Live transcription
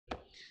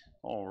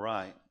All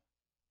right.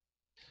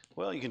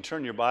 Well, you can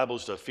turn your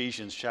Bibles to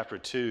Ephesians chapter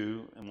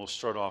 2, and we'll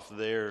start off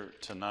there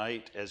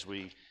tonight as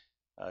we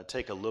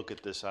take a look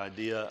at this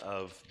idea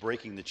of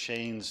breaking the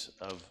chains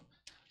of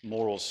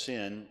moral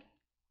sin.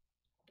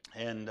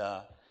 And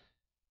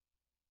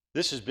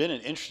this has been an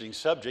interesting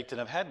subject,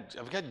 and I've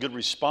had good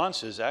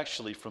responses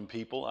actually from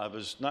people. I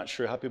was not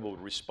sure how people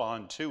would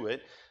respond to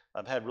it.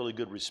 I've had really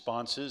good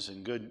responses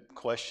and good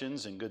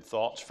questions and good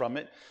thoughts from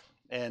it.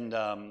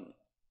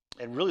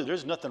 And really,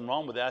 there's nothing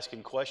wrong with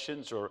asking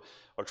questions or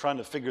trying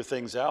to figure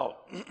things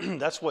out.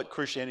 That's what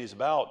Christianity is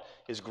about,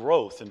 is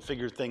growth and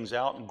figure things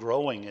out and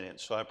growing in it.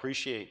 So I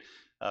appreciate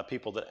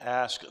people that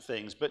ask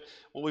things. But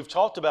what we've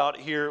talked about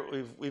here,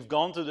 we've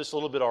gone through this a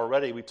little bit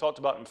already. We talked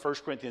about in 1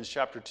 Corinthians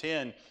chapter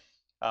 10.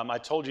 I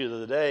told you the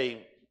other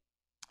day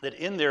that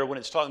in there when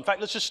it's talking, in fact,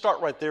 let's just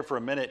start right there for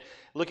a minute.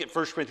 Look at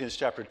 1 Corinthians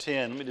chapter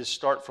 10. Let me just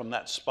start from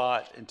that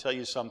spot and tell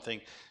you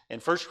something. In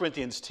 1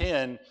 Corinthians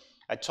 10,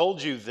 I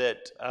told you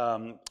that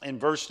in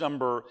verse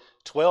number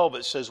 12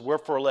 it says,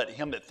 "Wherefore let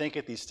him that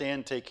thinketh he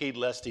stand take heed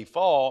lest he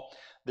fall.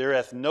 There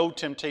hath no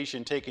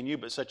temptation taken you,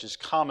 but such is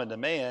common to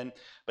man.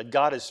 But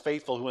God is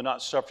faithful, who will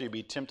not suffer you to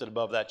be tempted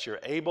above that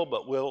you're able,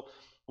 but will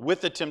with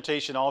the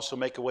temptation also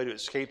make a way to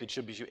escape that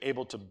you'll be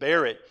able to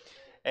bear it."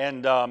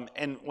 And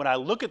when I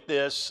look at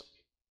this,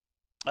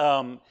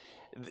 the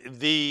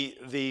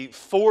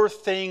four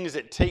things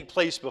that take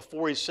place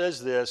before he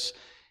says this,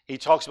 he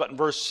talks about in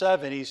verse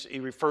 7, he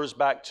refers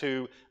back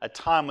to a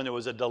time when there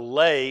was a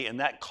delay, and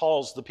that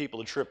caused the people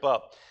to trip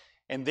up.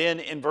 And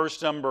then in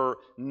verse number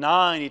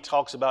 9, he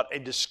talks about a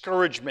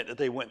discouragement that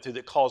they went through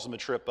that caused them to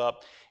trip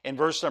up. In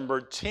verse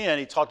number 10,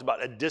 he talked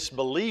about a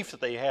disbelief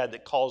that they had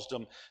that caused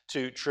them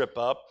to trip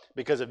up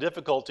because of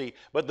difficulty.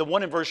 But the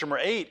one in verse number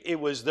 8, it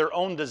was their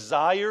own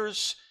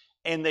desires,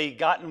 and they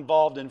got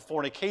involved in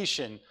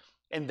fornication.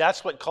 And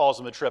that's what caused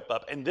them to trip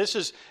up. And this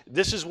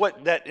is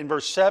what that in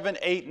verse 7,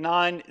 8,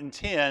 9, and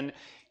 10,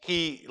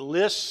 he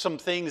lists some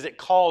things that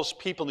cause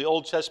people in the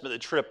Old Testament to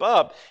trip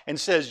up and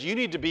says, you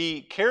need to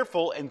be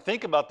careful and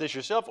think about this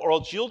yourself, or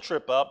else you'll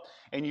trip up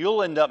and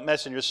you'll end up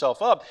messing yourself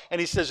up.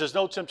 And he says there's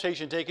no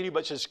temptation taken you,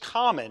 but it's just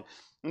common.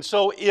 And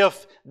so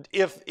if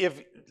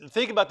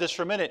think about this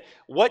for a minute,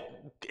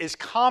 what is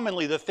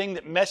commonly the thing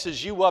that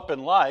messes you up in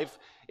life?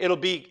 It'll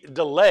be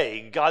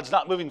delay. God's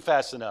not moving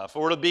fast enough.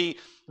 Or it'll be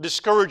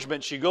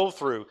discouragements you go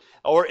through.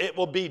 Or it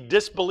will be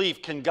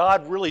disbelief. Can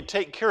God really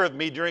take care of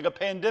me during a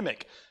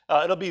pandemic?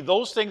 It'll be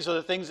those things are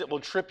the things that will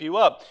trip you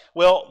up.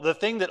 Well, the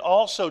thing that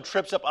also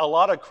trips up a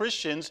lot of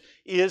Christians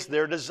is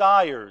their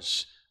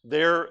desires,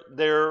 their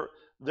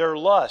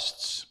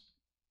lusts.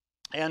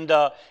 And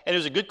it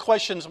was a good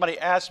question somebody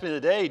asked me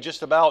today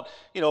just about,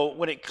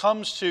 when it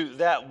comes to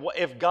that,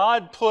 if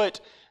God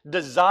put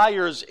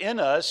desires in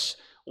us,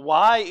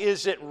 why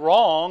is it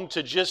wrong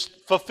to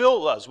just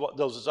fulfill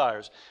those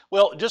desires?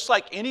 Well, just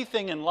like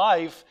anything in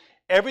life,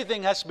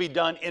 everything has to be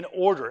done in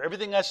order.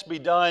 Everything has to be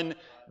done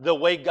the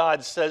way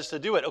God says to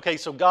do it. Okay,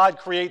 so God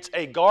creates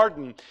a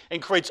garden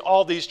and creates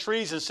all these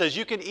trees and says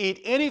you can eat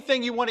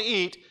anything you want to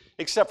eat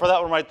except for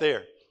that one right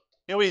there.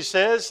 You know what he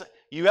says?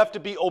 You have to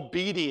be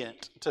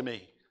obedient to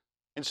me.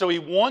 And so he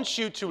wants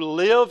you to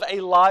live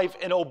a life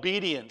in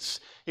obedience.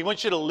 He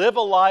wants you to live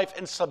a life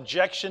in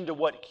subjection to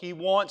what he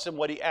wants and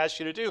what he asks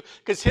you to do,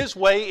 because his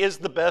way is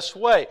the best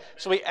way.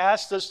 So he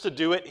asked us to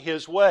do it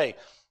his way.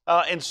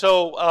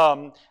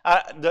 The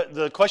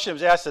question that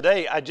was asked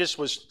today, I just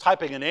was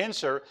typing an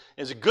answer.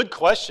 It's a good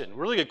question,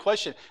 really good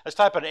question. I was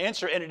typing an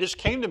answer, and it just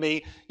came to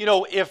me,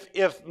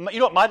 if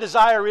what my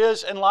desire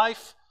is in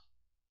life?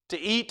 To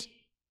eat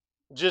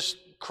just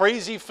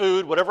crazy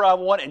food, whatever I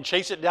want, and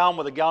chase it down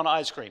with a gallon of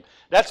ice cream.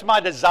 That's my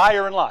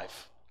desire in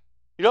life.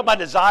 You know what my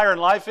desire in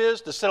life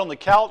is? To sit on the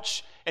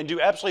couch and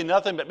do absolutely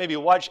nothing but maybe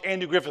watch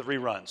Andy Griffith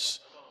reruns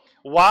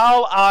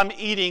while I'm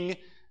eating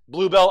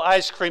Bluebell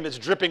ice cream that's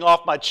dripping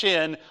off my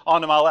chin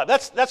onto my lap.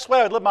 That's the way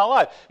I would live my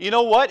life. You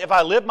know what? If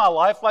I lived my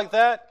life like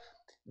that,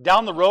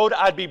 down the road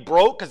I'd be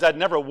broke because I'd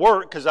never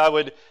work, because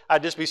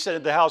I'd just be sitting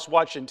at the house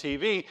watching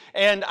TV,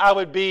 and I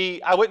wouldn't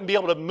be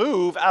able to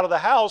move out of the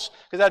house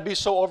because I'd be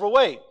so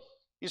overweight.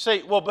 You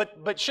say, well,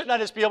 but shouldn't I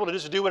just be able to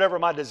just do whatever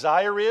my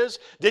desire is?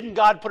 Didn't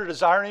God put a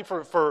desire in me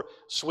for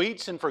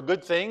sweets and for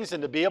good things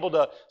and to be able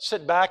to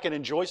sit back and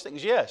enjoy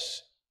things?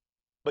 Yes.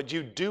 But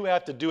you do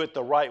have to do it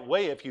the right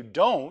way. If you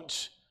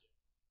don't,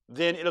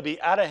 then it'll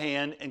be out of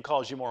hand and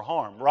cause you more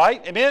harm.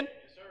 Right? Amen?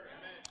 Yes, sir.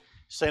 Amen.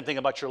 Same thing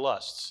about your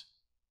lusts.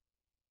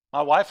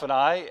 My wife and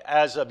I,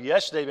 as of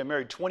yesterday, have been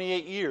married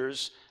 28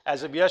 years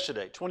as of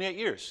yesterday. 28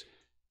 years.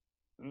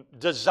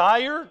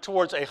 Desire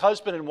towards a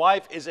husband and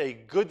wife is a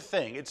good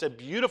thing. It's a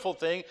beautiful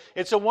thing.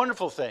 It's a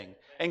wonderful thing.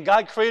 And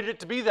God created it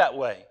to be that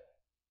way.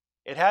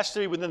 It has to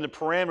be within the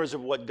parameters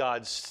of what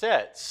God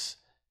sets.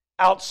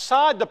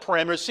 Outside the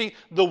parameters, see,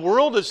 the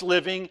world is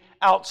living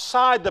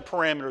outside the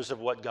parameters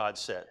of what God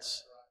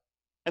sets.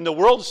 And the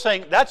world is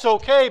saying, that's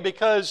okay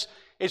because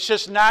it's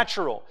just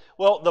natural.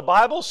 Well, the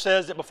Bible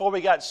says that before we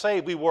got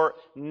saved, we were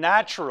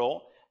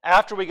natural.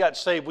 After we got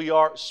saved, we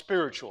are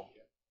spiritual.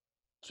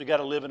 So we got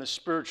to live in a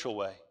spiritual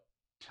way.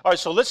 All right,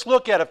 so let's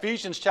look at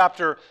Ephesians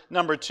chapter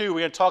number 2. We're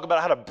going to talk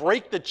about how to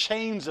break the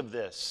chains of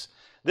this.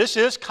 This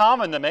is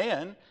common to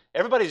man.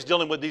 Everybody's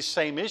dealing with these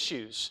same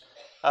issues.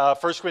 1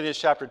 Corinthians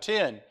chapter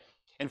 10.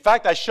 In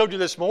fact, I showed you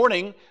this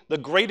morning, the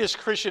greatest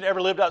Christian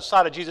ever lived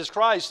outside of Jesus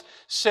Christ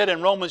said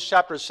in Romans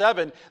chapter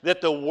 7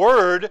 that the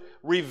Word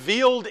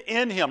revealed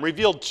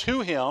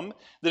to him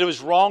that it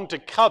was wrong to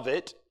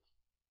covet.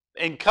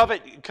 And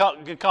covet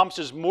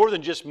encompasses more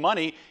than just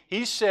money.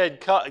 He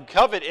said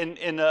covet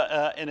in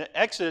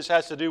Exodus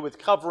has to do with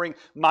covering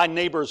my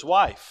neighbor's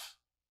wife.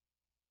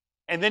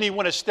 And then he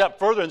went a step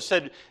further and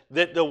said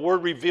that the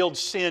Word revealed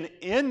sin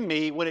in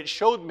me when it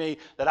showed me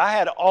that I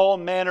had all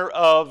manner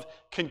of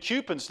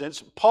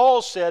concupiscence.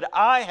 Paul said,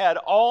 I had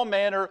all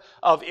manner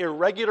of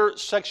irregular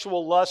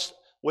sexual lust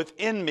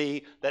within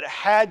me that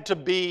had to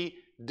be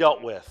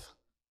dealt with.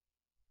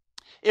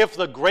 If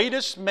the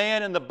greatest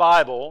man in the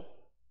Bible,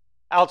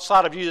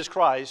 outside of Jesus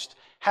Christ,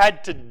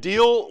 had to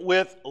deal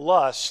with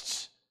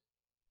lusts,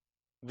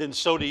 then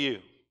so do you.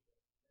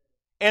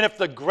 And if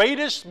the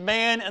greatest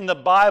man in the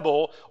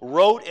Bible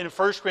wrote in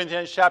 1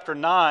 Corinthians chapter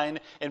 9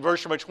 and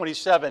verse number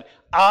 27,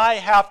 I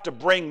have to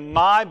bring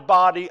my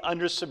body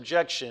under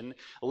subjection,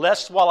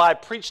 lest while I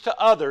preach to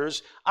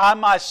others, I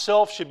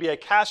myself should be a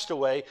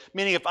castaway.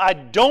 Meaning if I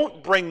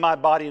don't bring my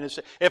body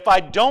into, if I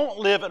don't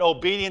live in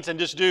obedience and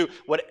just do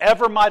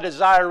whatever my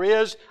desire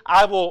is,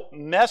 I will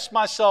mess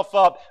myself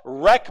up,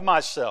 wreck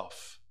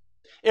myself.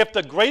 If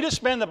the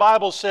greatest man in the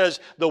Bible says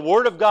the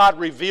Word of God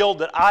revealed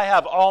that I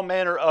have all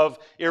manner of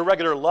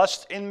irregular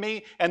lust in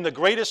me, and the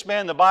greatest man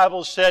in the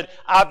Bible said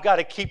I've got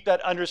to keep that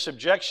under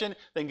subjection,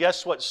 then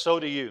guess what? So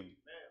do you.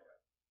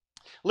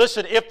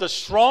 Listen, if the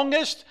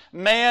strongest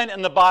man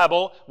in the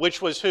Bible,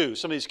 which was who?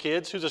 Some of these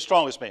kids, who's the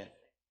strongest man?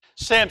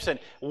 Samson.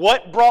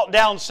 What brought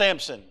down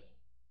Samson?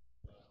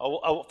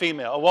 A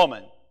female, a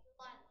woman.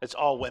 It's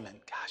all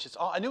women. Gosh,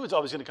 I knew it was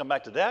always going to come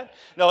back to that.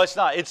 No, it's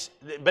not.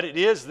 But it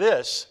is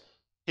this.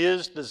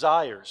 His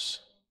desires,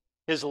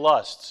 his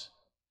lusts.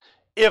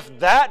 If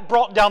that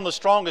brought down the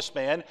strongest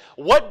man,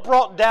 what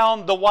brought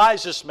down the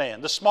wisest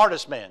man, the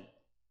smartest man?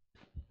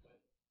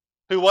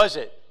 Who was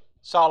it?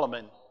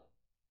 Solomon.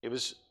 It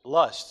was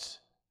lusts.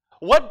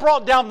 What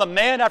brought down the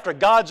man after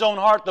God's own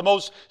heart, the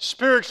most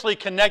spiritually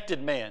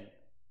connected man?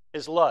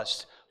 His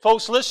lust.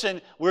 Folks,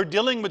 listen, we're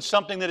dealing with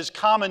something that is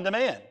common to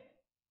man.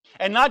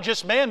 And not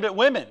just man, but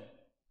women.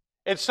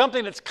 It's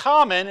something that's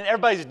common and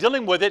everybody's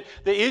dealing with it.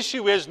 The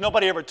issue is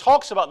nobody ever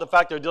talks about the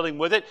fact they're dealing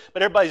with it,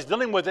 but everybody's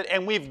dealing with it,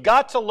 and we've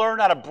got to learn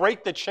how to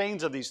break the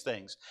chains of these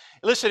things.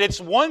 Listen,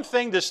 it's one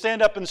thing to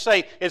stand up and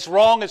say, it's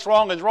wrong, it's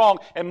wrong, it's wrong,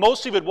 and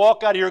most of you would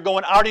walk out of here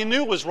going, I already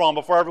knew it was wrong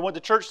before I ever went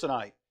to church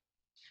tonight.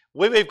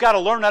 What we've got to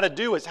learn how to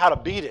do is how to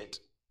beat it.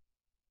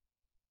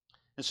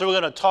 And so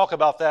we're going to talk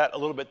about that a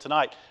little bit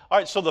tonight. All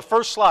right, so the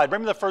first slide.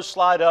 Bring me the first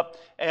slide up,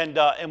 and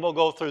we'll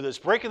go through this.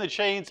 Breaking the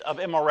chains of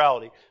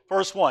immorality.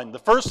 First one. The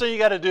first thing you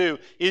got to do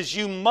is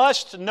you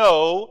must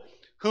know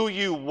who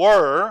you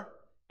were,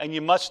 and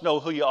you must know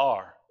who you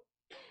are.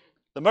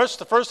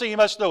 The first thing you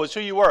must know is who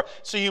you were.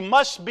 So you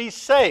must be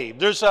saved.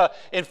 There's in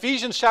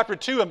Ephesians chapter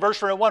 2 and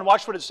verse 1,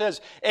 watch what it says.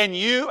 And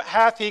you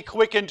hath he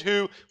quickened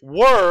who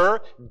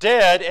were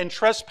dead in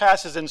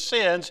trespasses and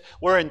sins,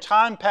 where in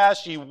time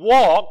past ye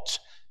walked,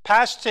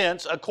 past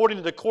tense, according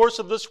to the course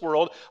of this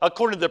world,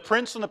 according to the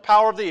prince and the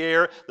power of the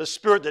air, the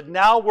spirit that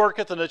now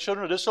worketh in the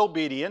children of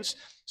disobedience.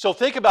 So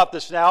think about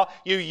this now.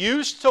 You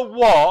used to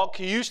walk,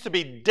 you used to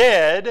be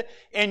dead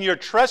in your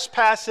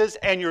trespasses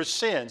and your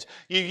sins.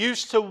 You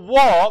used to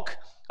walk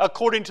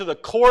according to the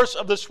course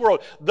of this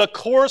world. The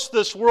course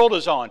this world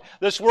is on.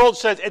 This world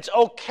says it's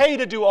okay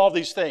to do all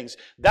these things.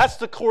 That's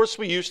the course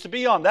we used to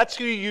be on. That's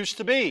who you used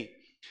to be.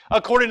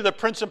 According to the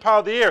prince and power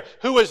of the air.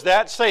 Who is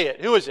that? Say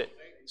it. Who is it?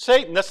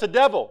 Satan. That's the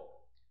devil.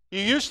 You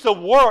used to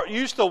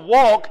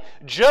walk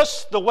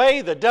just the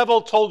way the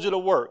devil told you to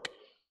work.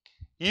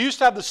 You used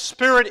to have the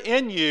spirit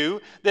in you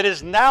that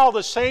is now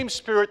the same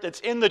spirit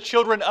that's in the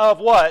children of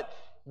what?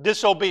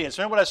 Disobedience.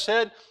 Remember what I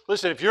said?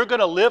 Listen, if you're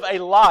going to live a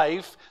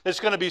life that's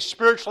going to be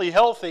spiritually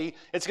healthy,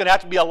 it's going to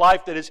have to be a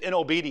life that is in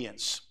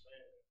obedience.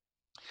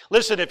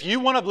 Listen, if you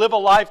want to live a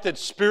life that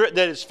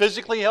is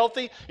physically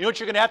healthy, you know what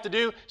you're going to have to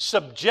do?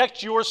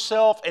 Subject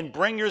yourself and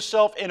bring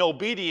yourself in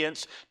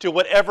obedience to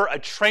whatever a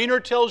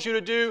trainer tells you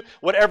to do,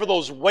 whatever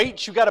those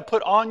weights you got to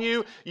put on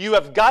you. You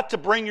have got to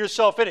bring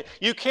yourself in it.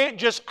 You can't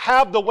just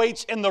have the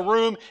weights in the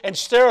room and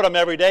stare at them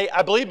every day.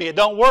 Believe me, it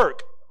don't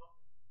work.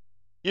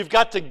 You've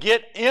got to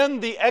get in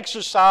the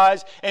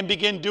exercise and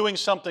begin doing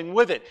something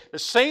with it. The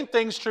same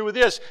thing's true with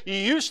this. You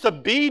used to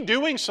be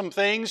doing some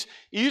things.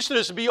 You used to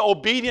just be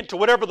obedient to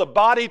whatever the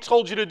body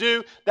told you to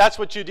do. That's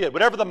what you did.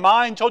 Whatever the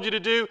mind told you to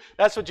do,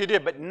 that's what you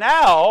did. But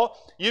now,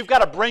 you've got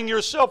to bring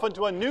yourself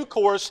into a new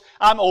course.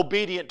 I'm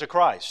obedient to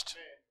Christ.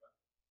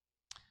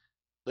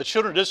 The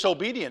children of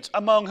disobedience,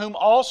 among whom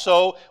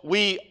also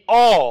we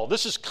all,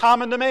 this is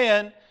common to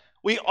man,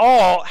 we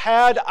all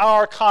had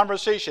our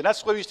conversation.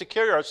 That's the way we used to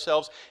carry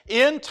ourselves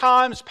in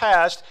times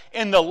past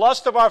in the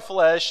lust of our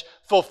flesh,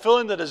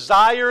 fulfilling the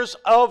desires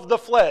of the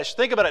flesh.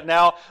 Think about it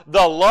now.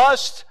 The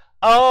lust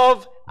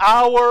of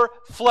our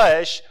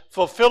flesh,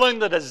 fulfilling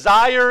the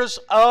desires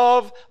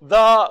of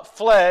the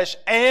flesh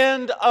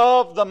and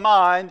of the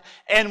mind,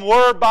 and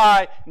were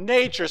by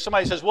nature.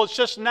 Somebody says, well, it's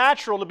just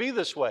natural to be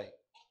this way.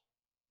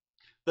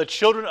 The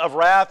children of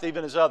wrath,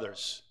 even as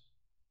others.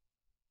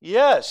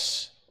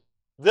 Yes,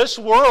 this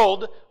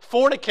world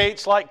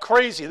fornicates like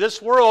crazy.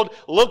 This world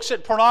looks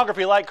at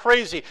pornography like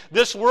crazy.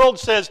 This world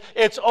says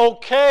it's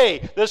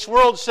okay. This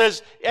world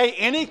says, hey,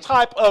 any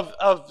type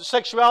of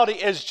sexuality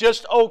is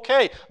just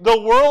okay.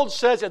 The world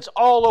says it's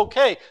all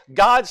okay.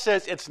 God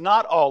says it's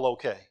not all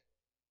okay.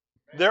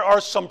 There are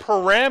some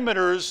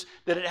parameters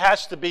that it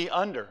has to be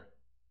under.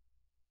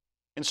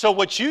 And so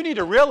what you need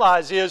to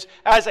realize is,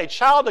 as a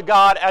child of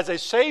God, as a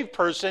saved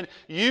person,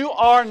 you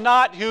are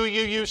not who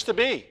you used to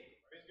be.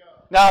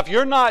 Now, if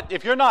you're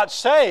not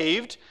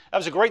saved, that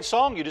was a great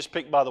song you just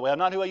picked, by the way. I'm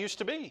not who I used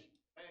to be.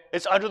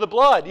 It's under the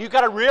blood. You've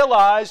got to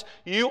realize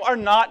you are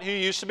not who you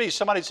used to be.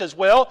 Somebody says,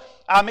 well,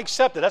 I'm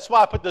accepted. That's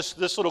why I put this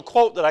little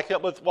quote that I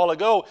kept with a while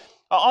ago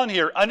on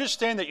here.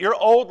 Understand that your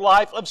old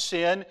life of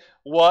sin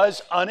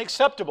was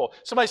unacceptable.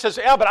 Somebody says,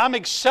 yeah, but I'm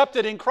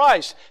accepted in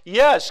Christ.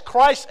 Yes,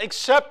 Christ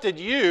accepted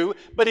you,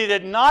 but He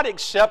did not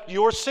accept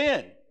your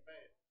sin.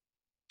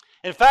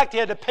 In fact, He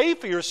had to pay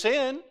for your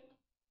sin.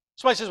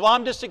 Somebody says, well,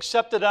 I'm just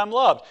accepted, I'm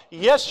loved.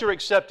 Yes, you're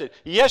accepted.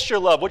 Yes, you're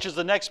loved, which is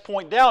the next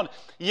point down.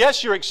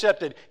 Yes, you're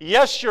accepted.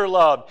 Yes, you're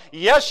loved.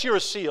 Yes, you're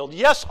sealed.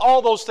 Yes,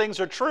 all those things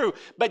are true.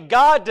 But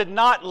God did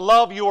not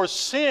love your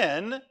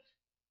sin.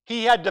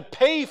 He had to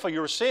pay for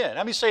your sin.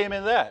 Let me say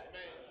amen to that.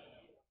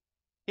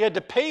 He had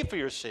to pay for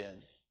your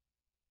sin.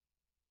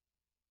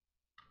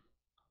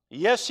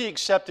 Yes, He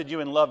accepted you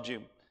and loved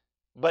you.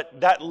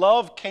 But that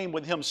love came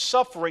with Him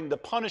suffering the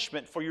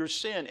punishment for your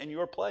sin in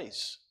your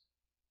place.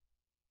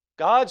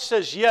 God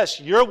says, yes,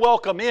 you're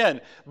welcome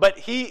in, but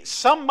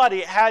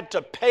somebody had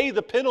to pay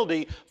the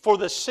penalty for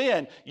the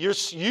sin.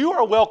 You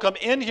are welcome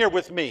in here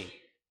with me.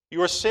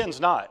 Your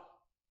sin's not.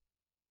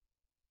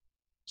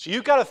 So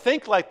you've got to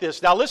think like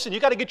this. Now listen,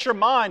 you've got to get your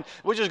mind,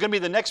 which is going to be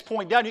the next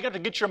point down, you've got to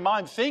get your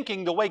mind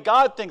thinking the way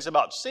God thinks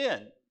about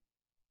sin.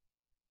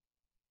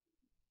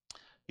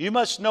 You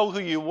must know who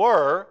you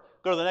were.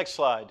 Go to the next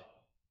slide.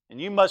 And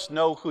you must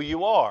know who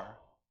you are.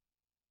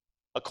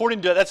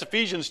 According to, that's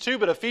Ephesians 2,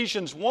 but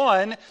Ephesians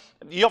 1,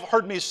 you've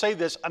heard me say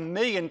this a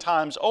million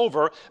times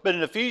over, but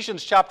in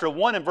Ephesians chapter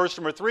 1 and verse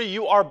number 3,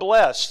 you are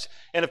blessed.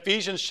 In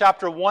Ephesians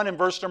chapter 1 and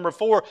verse number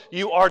 4,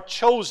 you are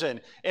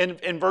chosen.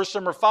 In verse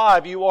number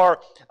 5, you are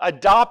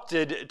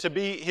adopted to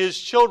be His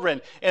children.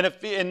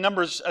 In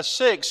Numbers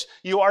 6,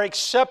 you are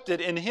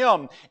accepted in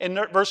Him. In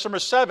verse number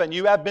 7,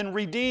 you have been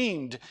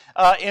redeemed.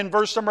 In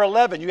verse number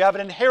 11, you have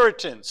an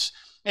inheritance.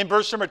 In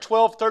verse number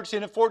 12,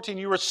 13, and 14,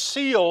 you are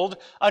sealed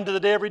unto the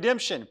day of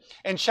redemption.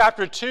 In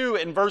chapter 2,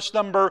 in verse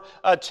number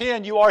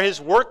 10, you are His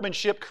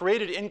workmanship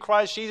created in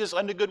Christ Jesus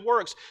unto good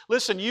works.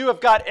 Listen, you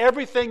have got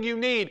everything you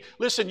need.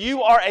 Listen,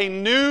 you are a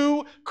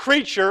new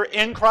creature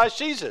in Christ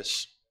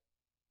Jesus.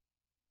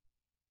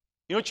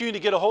 You know what you need to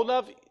get a hold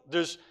of?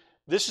 This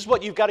is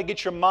what you've got to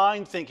get your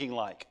mind thinking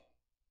like.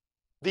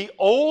 The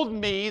old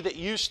me that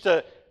used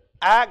to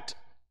act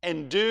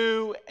and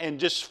do and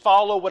just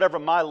follow whatever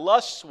my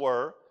lusts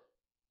were,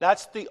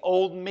 that's the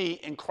old me,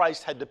 and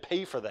Christ had to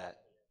pay for that.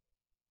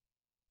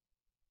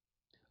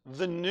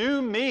 The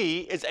new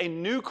me is a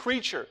new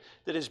creature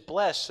that is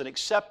blessed and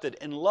accepted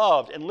and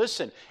loved. And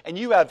listen, and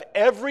you have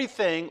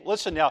everything,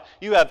 listen now,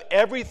 you have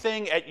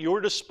everything at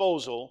your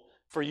disposal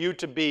for you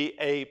to be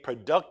a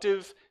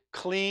productive,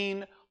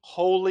 clean,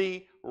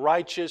 holy,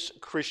 righteous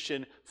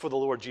Christian for the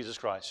Lord Jesus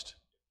Christ.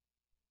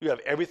 You have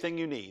everything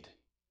you need.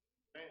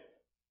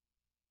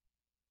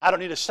 I don't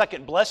need a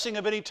second blessing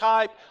of any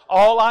type.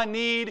 All I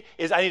need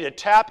is I need to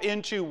tap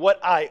into what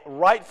I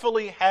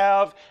rightfully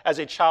have as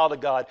a child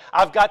of God.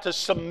 I've got to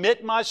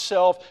submit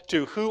myself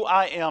to who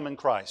I am in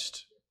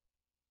Christ.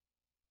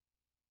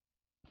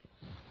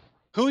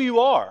 Who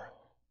you are.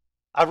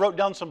 I wrote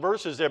down some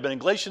verses there, but in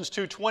Galatians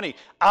 2:20,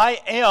 I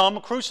am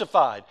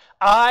crucified.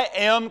 I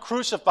am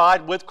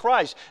crucified with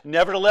Christ.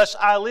 Nevertheless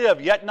I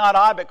live, yet not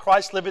I, but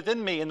Christ liveth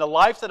in me. In the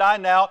life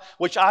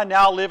which I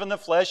now live in the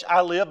flesh,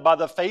 I live by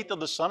the faith of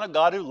the Son of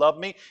God who loved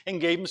me and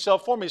gave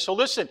Himself for me. So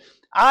listen,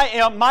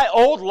 my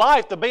old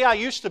life, the way I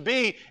used to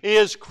be,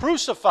 is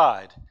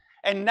crucified.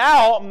 And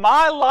now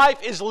my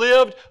life is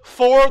lived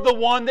for the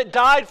one that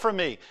died for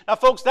me. Now,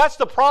 folks, that's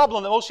the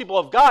problem that most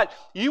people have got.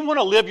 You want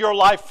to live your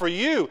life for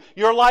you.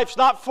 Your life's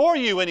not for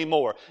you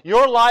anymore.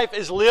 Your life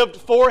is lived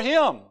for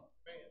Him.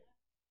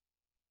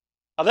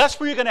 Now, that's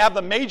where you're going to have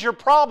the major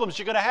problems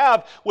you're going to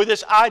have with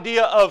this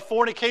idea of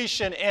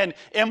fornication and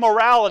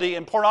immorality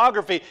and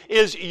pornography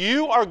is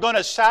you are going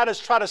to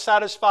try to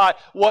satisfy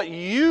what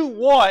you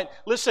want.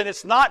 Listen,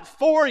 it's not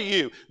for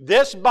you.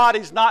 This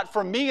body's not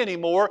for me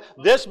anymore.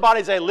 This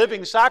body's a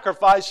living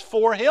sacrifice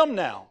for Him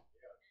now.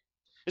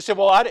 You say,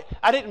 well,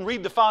 I didn't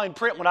read the fine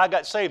print when I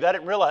got saved. I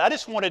didn't realize. I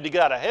just wanted to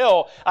get out of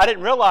hell. I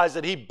didn't realize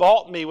that He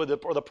bought me with the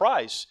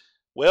price.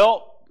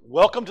 Well,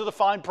 welcome to the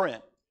fine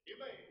print.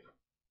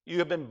 You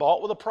have been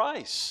bought with a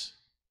price.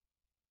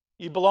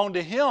 You belong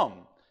to Him.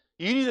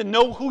 You need to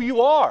know who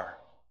you are.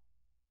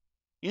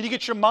 You need to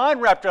get your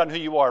mind wrapped around who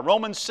you are.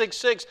 Romans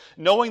 6:6,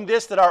 knowing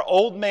this, that our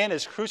old man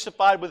is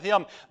crucified with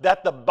him,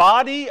 that the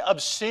body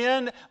of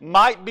sin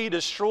might be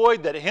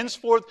destroyed, that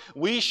henceforth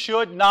we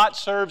should not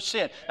serve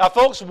sin. Now,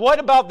 folks, what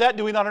about that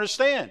do we not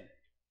understand?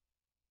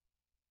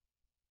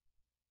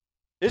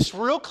 It's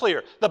real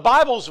clear. The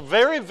Bible's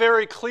very,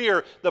 very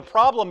clear. The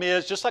problem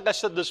is, just like I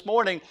said this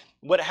morning,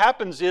 what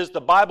happens is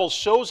the Bible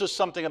shows us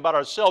something about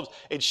ourselves.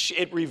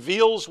 It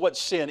reveals what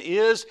sin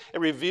is. It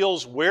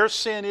reveals where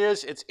sin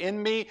is. It's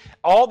in me.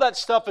 All that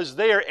stuff is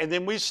there. And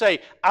then we say,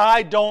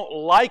 I don't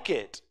like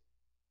it.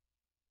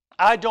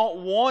 I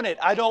don't want it.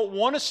 I don't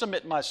want to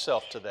submit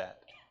myself to that.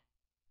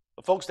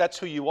 But folks, that's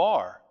who you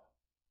are.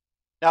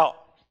 Now,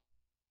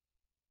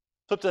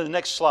 flip to the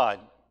next slide.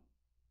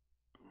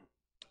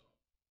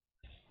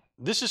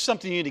 This is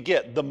something you need to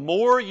get. The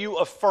more you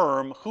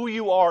affirm who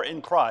you are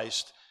in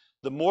Christ,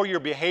 the more your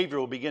behavior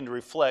will begin to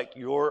reflect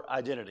your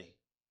identity.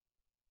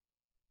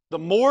 The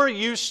more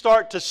you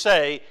start to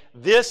say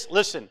this,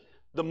 listen,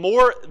 the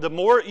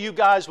more you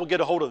guys will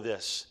get a hold of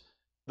this,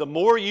 the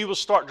more you will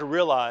start to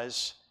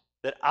realize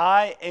that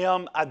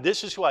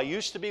this is who I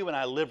used to be when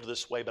I lived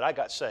this way, but I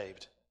got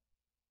saved.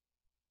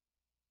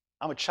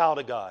 I'm a child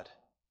of God.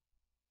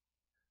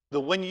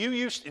 The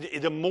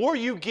more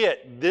you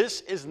get, this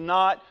is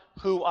not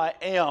who I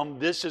am,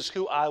 this is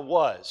who I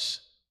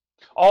was.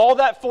 All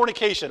that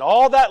fornication,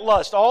 all that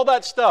lust, all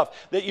that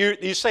stuff that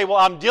you say, well,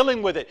 I'm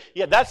dealing with it.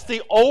 Yeah, that's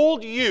the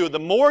old you. The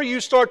more you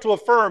start to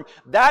affirm,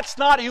 that's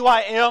not who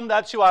I am,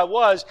 that's who I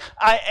was.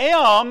 I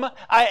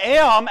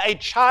am a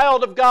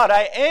child of God.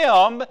 I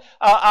am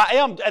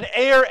an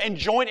heir and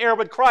joint heir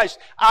with Christ.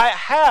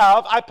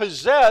 I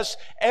possess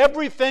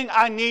everything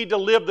I need to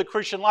live the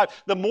Christian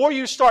life. The more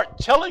you start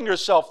telling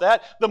yourself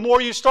that, the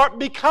more you start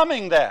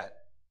becoming that.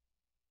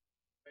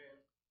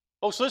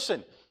 Folks,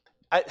 listen,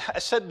 I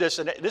said this,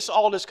 and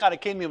all this kind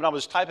of came to me when I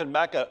was typing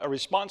back a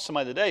response to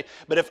somebody today.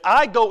 But if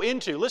I go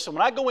into, listen,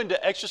 when I go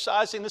into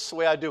exercising, this is the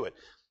way I do it.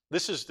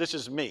 This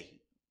is me.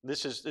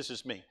 This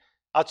is me.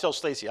 I'll tell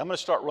Stacy, I'm going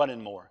to start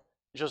running more.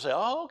 She'll say,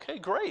 oh, okay,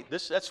 great.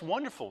 That's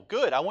wonderful.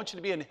 Good. I want you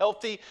to be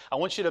healthy. I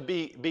want you to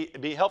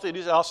be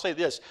healthy. I'll say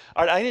this.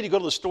 All right, I need to go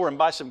to the store and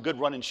buy some good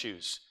running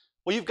shoes.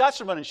 Well, you've got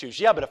some running shoes.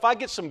 Yeah, but if I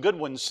get some good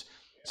ones,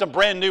 some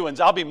brand new ones,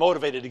 I'll be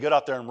motivated to get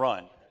out there and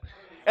run.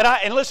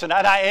 And listen,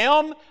 I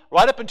am,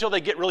 right up until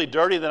they get really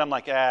dirty, then I'm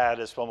like,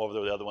 just swim over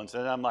the other ones.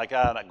 And then I'm like,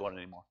 I'm not going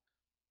anymore.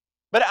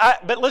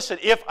 But listen,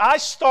 if I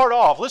start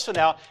off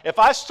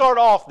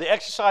the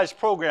exercise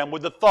program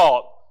with the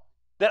thought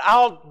that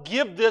I'll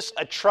give this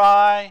a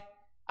try,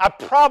 I'm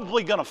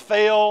probably going to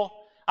fail.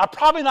 I'm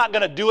probably not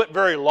going to do it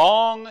very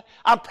long.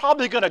 I'm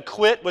probably going to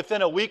quit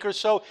within a week or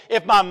so.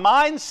 If my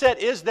mindset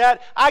is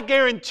that, I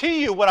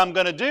guarantee you what I'm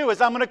going to do is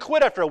I'm going to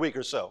quit after a week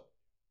or so.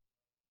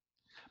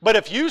 But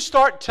if you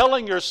start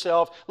telling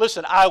yourself,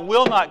 listen, I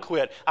will not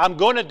quit. I'm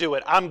going to do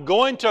it. I'm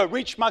going to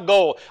reach my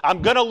goal.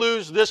 I'm going to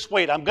lose this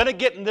weight. I'm going to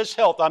get in this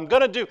health. I'm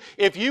going to do.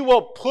 If you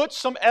will put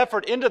some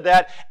effort into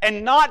that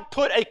and not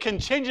put a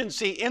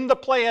contingency in the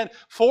plan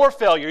for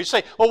failure. You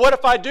say, well, what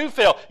if I do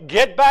fail?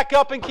 Get back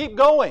up and keep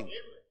going.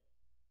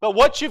 But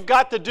what you've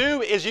got to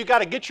do is you've got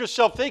to get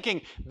yourself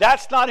thinking,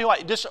 that's not who I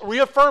am. Just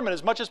reaffirm it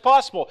as much as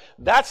possible.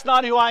 That's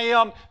not who I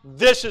am.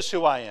 This is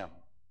who I am.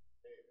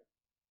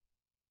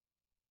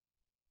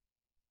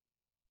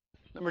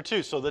 Number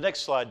 2, so the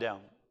next slide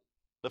down.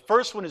 The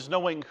first one is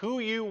knowing who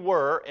you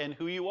were and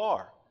who you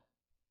are.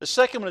 The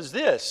second one is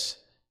this,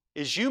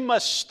 is you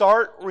must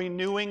start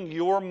renewing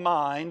your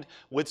mind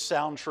with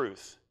sound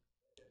truth.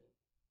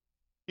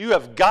 You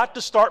have got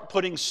to start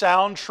putting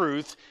sound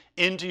truth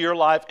into your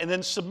life and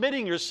then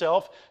submitting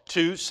yourself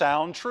to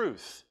sound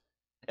truth.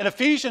 In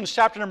Ephesians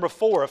chapter number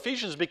 4,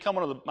 Ephesians has become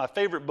one of my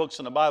favorite books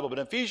in the Bible, but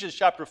in Ephesians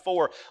chapter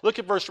 4, look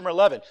at verse number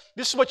 11.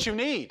 This is what you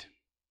need.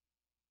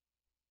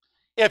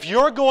 If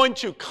you're going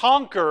to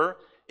conquer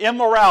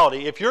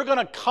immorality, if you're going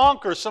to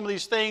conquer some of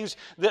these things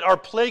that are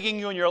plaguing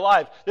you in your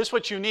life, this is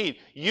what you need.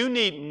 You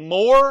need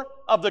more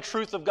of the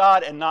truth of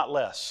God and not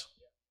less.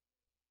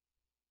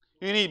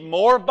 You need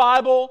more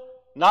Bible,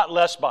 not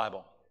less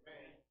Bible.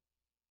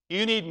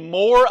 You need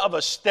more of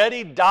a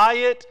steady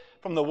diet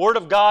from the Word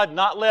of God,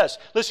 not less.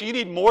 Listen, you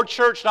need more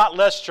church, not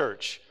less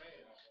church.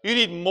 You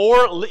need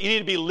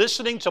to be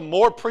listening to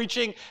more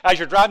preaching as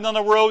you're driving down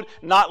the road,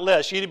 not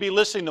less. You need to be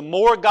listening to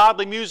more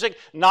godly music,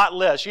 not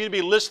less. You need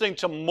to be listening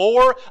to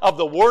more of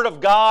the Word of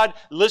God,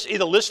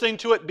 either listening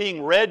to it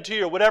being read to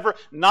you or whatever,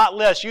 not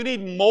less. You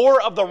need more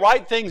of the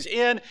right things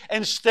in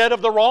instead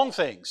of the wrong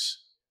things.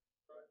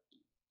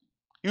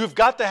 You've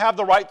got to have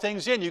the right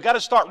things in. You've got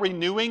to start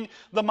renewing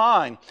the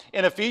mind.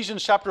 In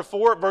Ephesians chapter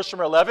 4, verse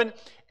number 11,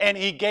 and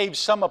He gave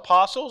some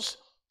apostles,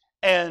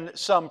 and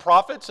some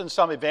prophets, and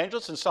some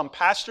evangelists, and some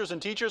pastors and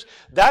teachers.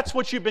 That's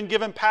what you've been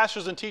given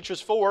pastors and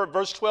teachers for.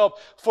 Verse 12,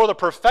 for the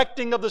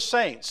perfecting of the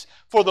saints,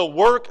 for the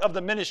work of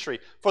the ministry,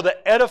 for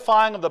the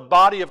edifying of the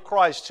body of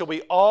Christ, till we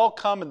all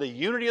come in the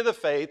unity of the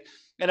faith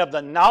and of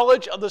the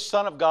knowledge of the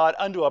Son of God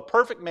unto a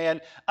perfect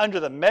man, under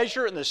the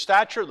measure and the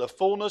stature of the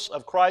fullness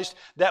of Christ,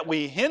 that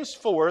we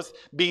henceforth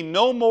be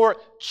no more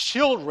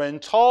children,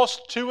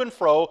 tossed to and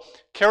fro,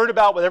 carried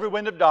about with every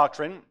wind of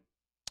doctrine.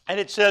 And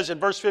it says in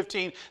verse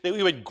 15 that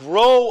we would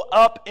grow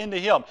up into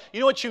Him. You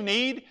know what you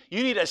need?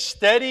 You need a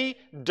steady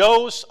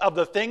dose of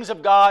the things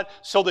of God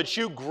so that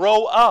you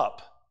grow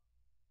up.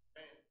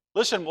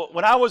 Listen,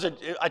 when I was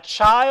a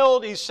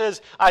child, he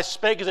says, I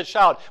spake as a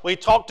child. When he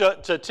talked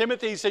to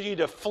Timothy, he said, you need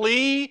to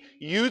flee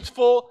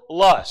youthful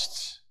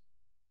lusts.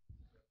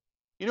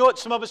 You know what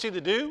some of us need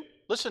to do?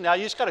 Listen now,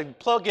 you just got to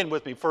plug in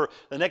with me for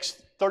the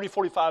next 30,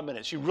 45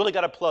 minutes. You really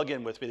got to plug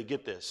in with me to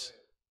get this.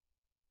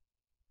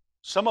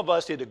 Some of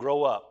us need to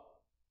grow up.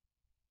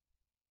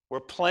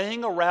 We're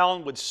playing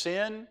around with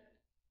sin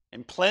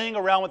and playing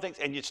around with things,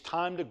 and it's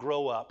time to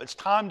grow up. It's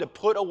time to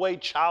put away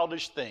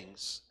childish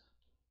things.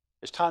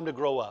 It's time to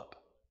grow up.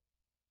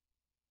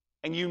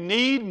 And you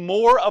need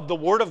more of the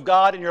Word of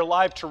God in your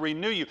life to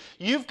renew you.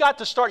 You've got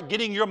to start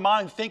getting your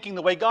mind thinking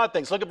the way God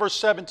thinks. Look at verse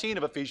 17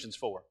 of Ephesians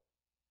 4.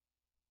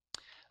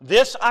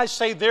 This I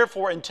say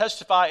therefore and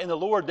testify in the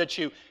Lord, that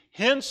you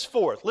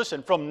henceforth,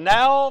 listen, from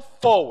now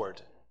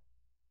forward,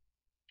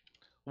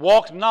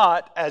 walk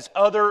not as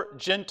other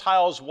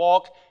Gentiles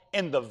walk,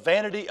 in the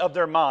vanity of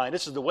their mind.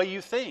 This is the way you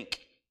think.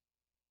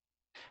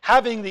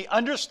 Having the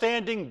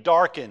understanding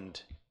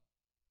darkened,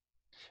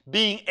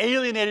 being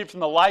alienated from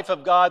the life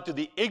of God through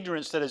the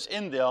ignorance that is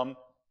in them,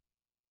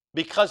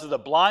 because of the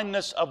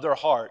blindness of their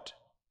heart.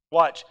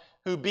 Watch.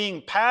 Who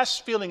being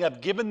past feeling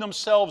have given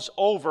themselves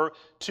over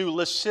to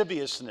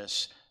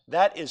lasciviousness.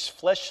 That is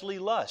fleshly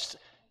lust.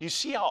 You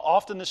see how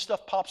often this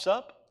stuff pops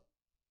up?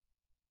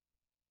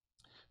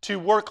 To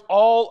work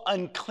all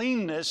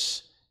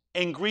uncleanness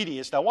and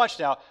greediness. Now watch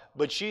now.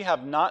 But ye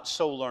have not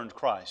so learned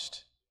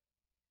Christ.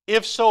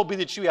 If so be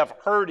that you have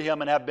heard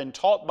Him and have been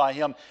taught by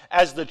Him,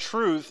 as the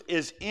truth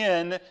is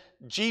in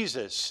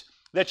Jesus,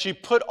 that ye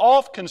put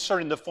off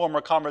concerning the former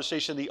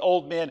conversation the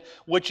old man,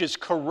 which is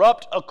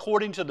corrupt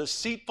according to the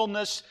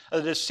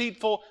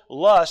deceitful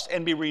lust,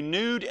 and be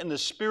renewed in the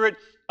spirit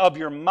of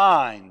your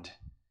mind,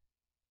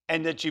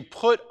 and that you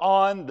put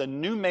on the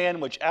new man,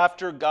 which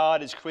after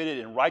God is created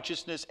in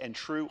righteousness and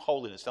true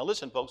holiness. Now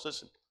listen, folks,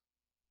 listen.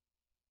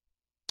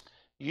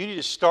 You need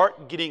to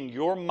start getting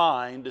your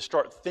mind to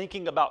start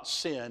thinking about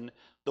sin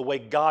the way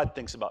God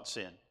thinks about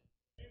sin.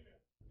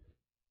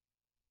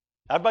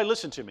 Everybody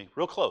listen to me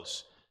real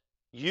close.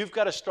 You've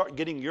got to start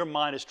getting your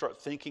mind to start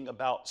thinking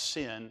about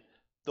sin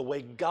the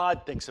way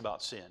God thinks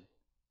about sin.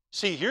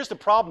 See, here's the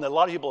problem that a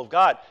lot of people have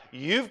got.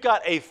 You've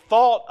got a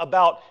thought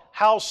about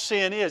how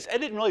sin is.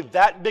 It isn't really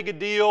that big a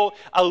deal.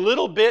 A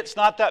little bit's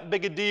not that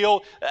big a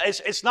deal.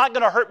 It's not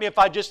going to hurt me if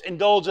I just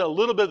indulge in a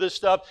little bit of this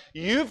stuff.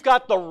 You've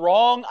got the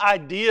wrong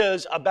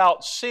ideas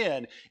about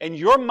sin, and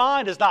your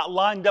mind is not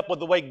lined up with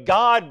the way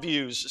God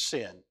views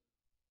sin.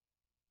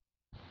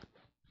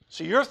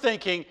 So you're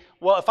thinking,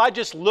 well, if I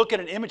just look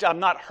at an image, I'm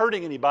not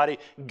hurting anybody.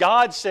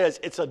 God says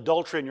it's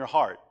adultery in your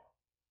heart.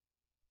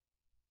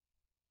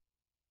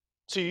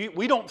 See,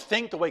 we don't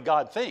think the way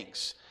God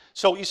thinks.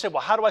 So you say,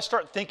 well, how do I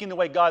start thinking the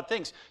way God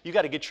thinks? You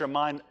got to get your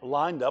mind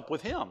lined up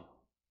with Him.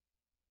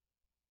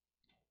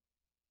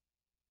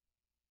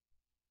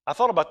 I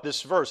thought about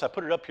this verse. I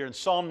put it up here in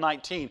Psalm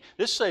 19.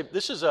 This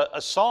is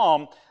a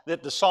psalm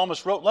that the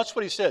psalmist wrote. That's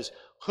what he says.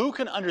 Who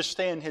can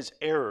understand his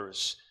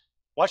errors?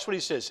 Watch what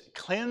he says.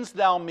 Cleanse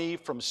thou me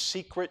from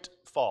secret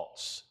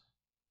faults.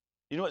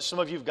 You know what some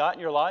of you have got in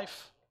your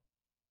life?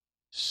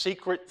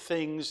 Secret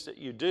things that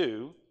you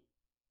do.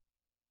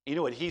 You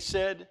know what he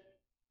said?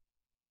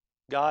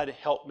 God,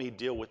 help me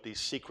deal with these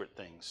secret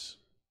things.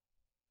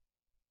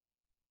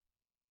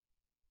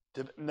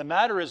 The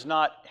matter is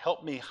not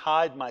help me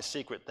hide my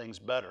secret things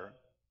better.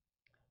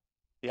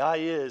 The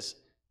idea is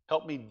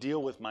help me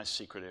deal with my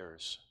secret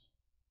errors.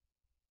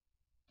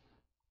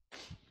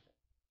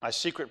 My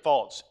secret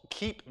faults.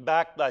 Keep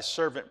back thy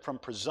servant from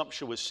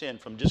presumptuous sin,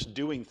 from just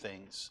doing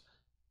things.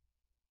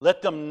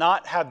 Let them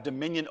not have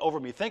dominion over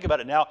me. Think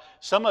about it now.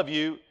 Some of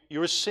you,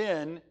 your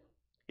sin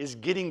is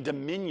getting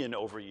dominion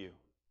over you.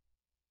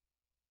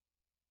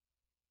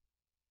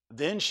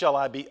 Then shall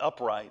I be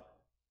upright,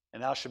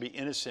 and thou shalt be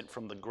innocent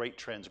from the great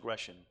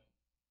transgression.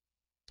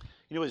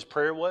 You know what his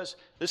prayer was?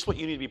 This is what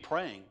you need to be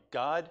praying.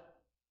 God,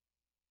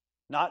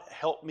 not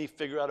help me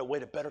figure out a way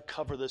to better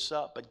cover this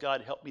up, but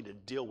God, help me to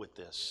deal with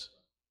this.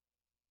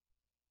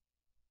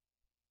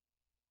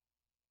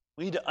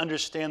 We need to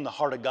understand the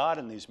heart of God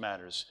in these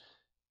matters.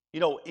 You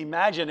know,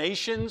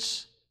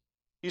 imaginations.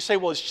 You say,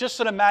 well, it's just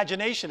an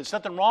imagination. It's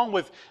nothing wrong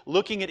with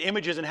looking at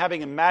images and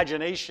having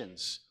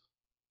imaginations.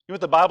 You know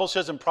what the Bible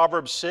says in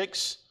Proverbs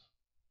 6?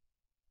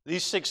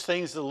 These 6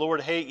 things the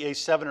Lord hate, yea,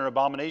 7 are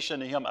abomination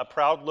to Him: a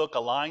proud look, a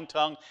lying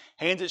tongue,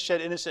 hands that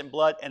shed innocent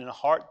blood, and a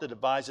heart that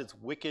deviseth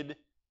wicked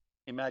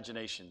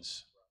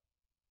imaginations.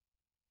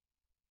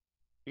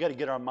 You got to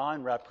get our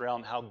mind wrapped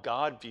around how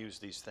God views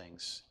these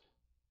things.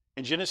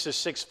 In Genesis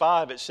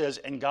 6:5 it says,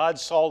 "And God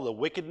saw the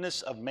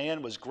wickedness of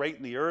man was great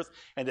in the earth,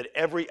 and that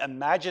every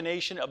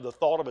imagination of the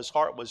thought of his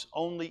heart was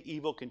only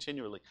evil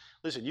continually."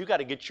 Listen, you got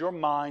to get your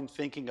mind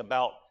thinking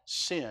about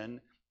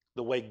sin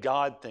the way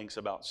God thinks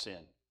about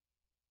sin.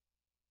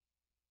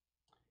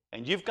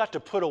 And you've got to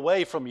put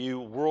away from you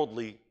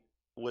worldly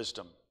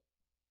wisdom.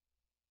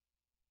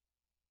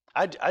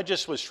 I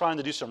just was trying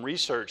to do some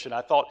research, and I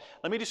thought,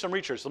 let me do some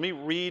research. Let me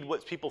read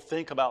what people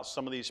think about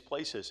some of these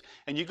places.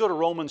 And you go to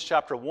Romans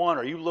chapter 1,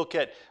 or you look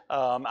at,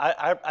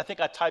 I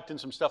think I typed in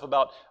some stuff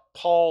about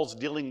Paul's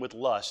dealing with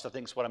lust. I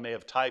think is what I may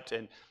have typed,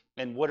 and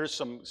what are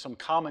some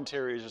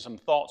commentaries or some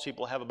thoughts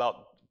people have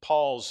about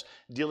Paul's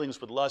dealings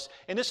with lust.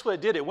 And this is what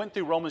it did. It went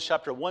through Romans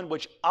chapter 1,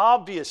 which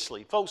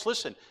obviously, folks,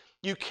 listen,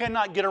 you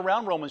cannot get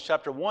around Romans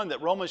chapter 1,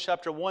 that Romans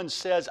chapter 1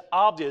 says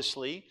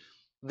obviously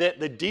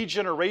that the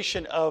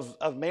degeneration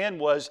of man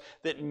was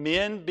that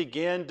men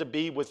began to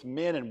be with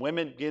men and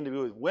women began to be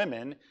with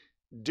women,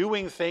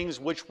 doing things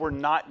which were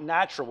not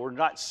natural, were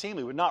not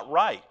seemly, were not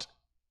right.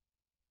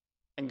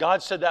 And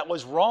God said that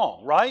was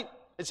wrong, right?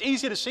 It's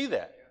easy to see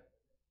that.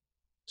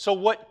 So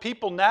what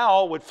people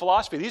now with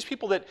philosophy, these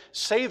people that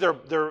say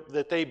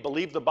that they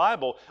believe the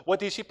Bible, what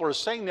these people are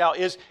saying now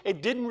is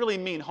it didn't really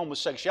mean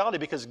homosexuality,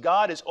 because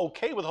God is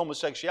okay with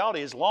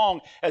homosexuality as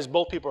long as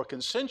both people are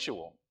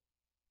consensual.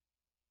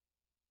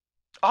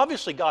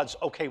 Obviously, God's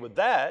okay with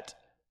that.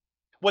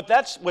 What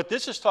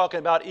this is talking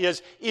about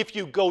is if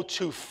you go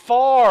too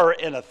far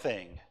in a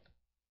thing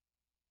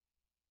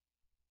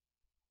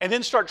and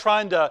then start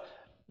trying to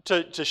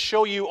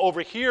show you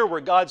over here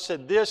where God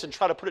said this and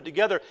try to put it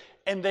together,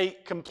 and they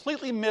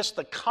completely miss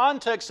the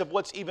context of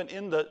what's even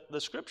in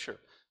the Scripture.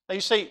 Now you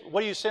say,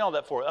 what are you saying all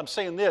that for? I'm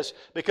saying this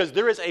because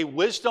there is a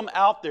wisdom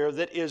out there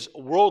that is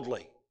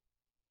worldly,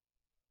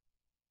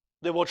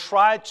 that will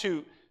try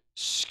to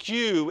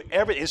skew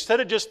everything. Instead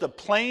of just the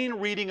plain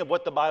reading of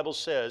what the Bible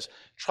says,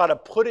 try to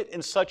put it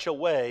in such a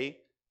way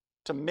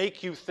to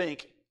make you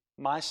think,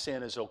 my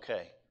sin is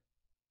okay.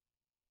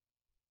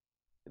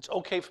 It's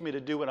okay for me to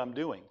do what I'm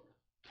doing.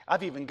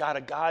 I've even got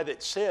a guy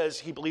that says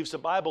he believes the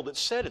Bible that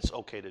said it's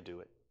okay to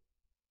do it.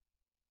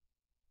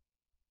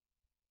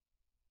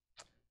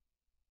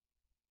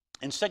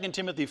 In 2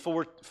 Timothy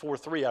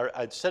 4:3,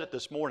 I said it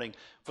this morning,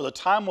 "For the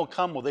time will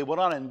come when they will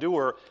not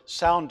endure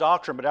sound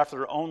doctrine, but after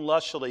their own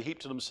lust shall they heap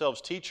to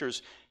themselves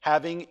teachers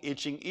having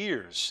itching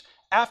ears."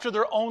 After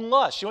their own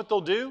lust. You know what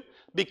they'll do?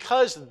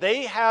 Because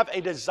they have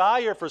a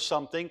desire for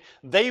something,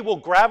 they will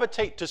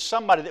gravitate to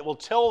somebody that will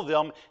tell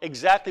them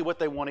exactly what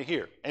they want to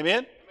hear.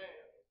 Amen?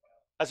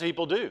 That's what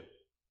people do.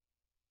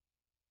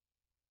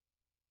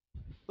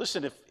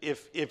 Listen,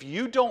 if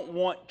you don't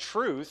want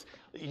truth,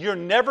 you're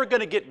never going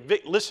to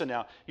get, listen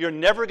now, you're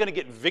never going to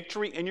get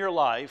victory in your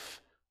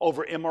life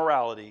over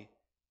immorality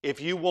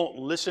if you won't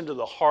listen to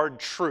the hard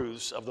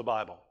truths of the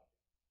Bible.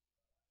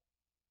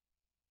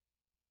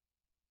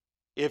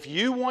 If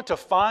you want to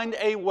find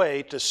a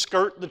way to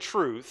skirt the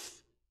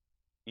truth,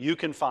 you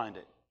can find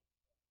it.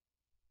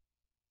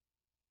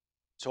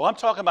 So I'm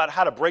talking about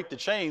how to break the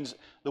chains.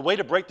 The way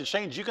to break the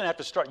chains, you're going to have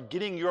to start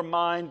getting your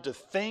mind to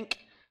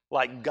think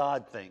like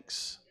God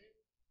thinks.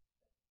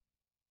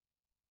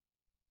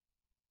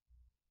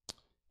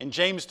 In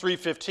James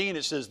 3:15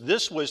 it says,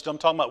 "This wisdom,"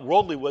 talking about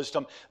worldly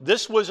wisdom,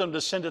 "this wisdom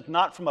descendeth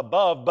not from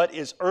above, but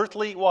is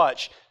earthly,"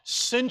 watch,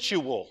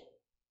 "sensual,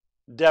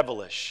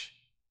 devilish."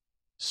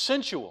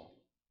 Sensual.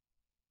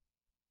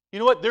 You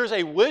know what? There's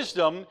a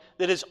wisdom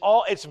that is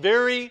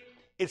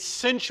it's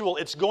sensual.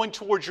 It's going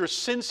towards your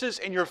senses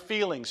and your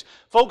feelings.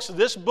 Folks,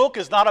 this book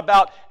is not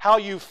about how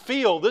you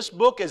feel. This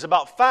book is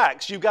about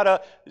facts you've got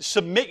to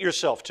submit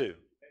yourself to.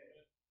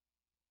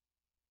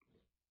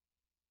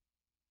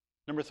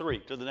 Number 3,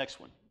 to the next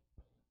one.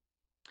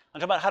 I'm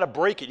talking about how to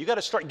break it. You've got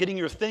to start getting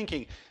your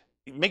thinking.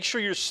 Make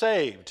sure you're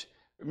saved.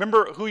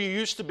 Remember who you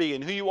used to be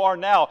and who you are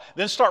now.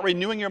 Then start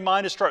renewing your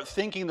mind to start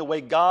thinking the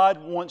way God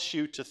wants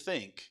you to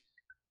think.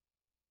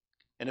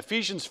 In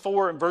Ephesians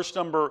 4 and verse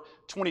number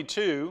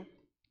 22,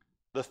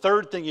 the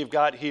third thing you've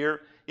got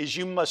here is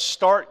you must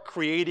start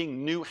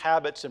creating new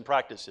habits and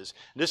practices.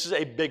 This is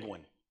a big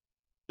one.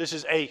 This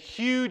is a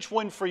huge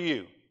one for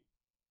you.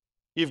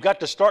 You've got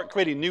to start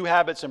creating new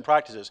habits and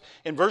practices.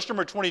 In verse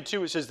number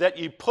 22, it says that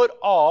you put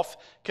off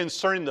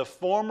concerning the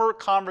former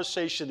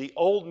conversation the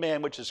old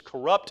man which is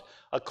corrupt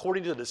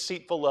according to the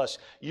deceitful lust.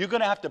 You're going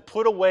to have to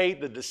put away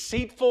the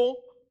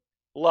deceitful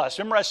lust.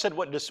 Remember I said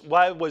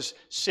why was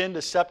sin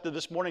deceptive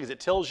this morning? Is it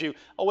tells you,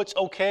 oh, it's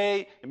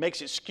okay. It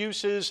makes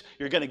excuses.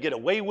 You're going to get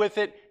away with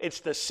it.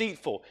 It's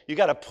deceitful. You've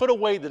got to put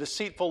away the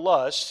deceitful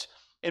lust.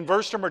 In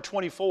verse number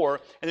 24,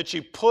 and that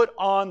you put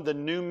on the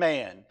new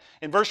man.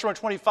 In verse number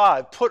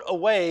 25, put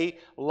away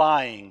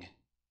lying.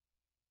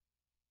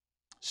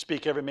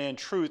 Speak every man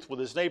truth with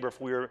his neighbor,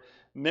 for we are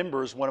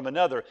members one of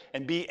another.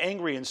 And be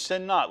angry and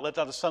sin not. Let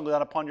not the sun go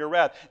down upon your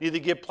wrath. Neither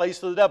give place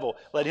to the devil.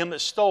 Let him that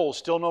stole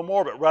steal no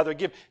more, but rather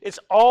give. It's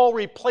all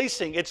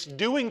replacing. It's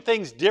doing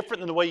things different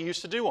than the way you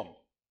used to do them.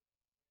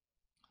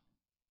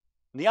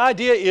 And the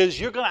idea is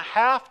you're going to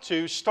have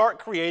to start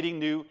creating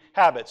new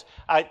habits.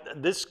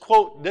 This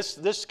quote,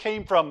 this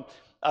came from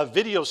a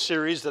video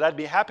series that I'd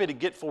be happy to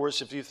get for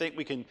us if you think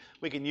we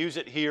can use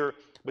it here.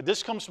 But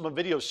this comes from a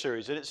video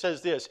series, and it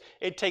says this: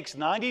 it takes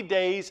 90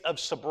 days of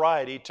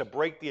sobriety to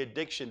break the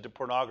addiction to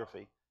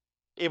pornography.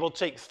 It will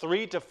take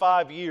 3 to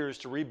 5 years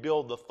to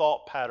rebuild the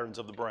thought patterns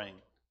of the brain.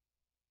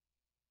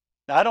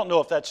 Now, I don't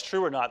know if that's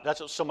true or not. That's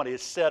what somebody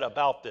has said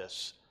about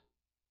this.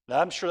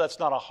 Now, I'm sure that's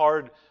not a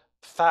hard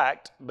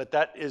fact, but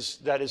that is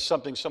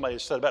something somebody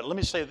has said about it. Let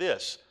me say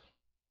this.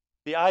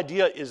 The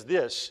idea is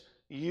this: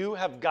 you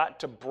have got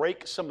to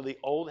break some of the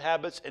old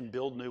habits and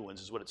build new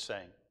ones, is what it's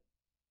saying.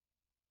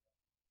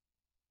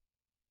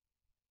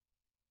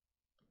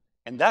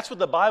 And that's what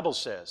the Bible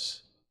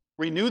says.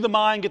 Renew the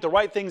mind, get the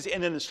right things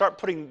in, and then start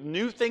putting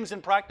new things in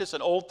practice,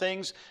 and old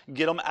things,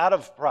 get them out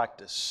of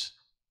practice.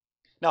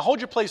 Now hold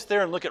your place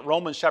there and look at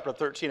Romans chapter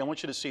 13. I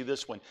want you to see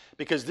this one,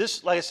 because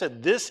this, like I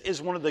said, this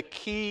is one of the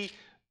key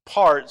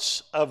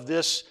parts of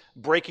this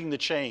breaking the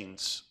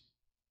chains.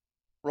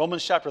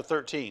 Romans chapter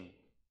 13.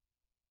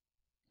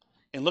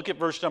 And look at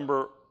verse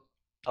number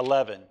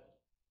 11.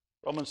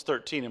 Romans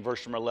 13 and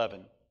verse number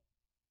 11.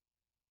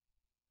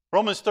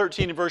 Romans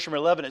 13 and verse number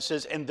 11, it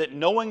says, "And that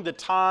knowing the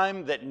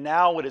time, that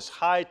now it is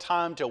high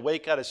time to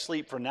awake out of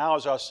sleep, for now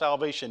is our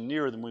salvation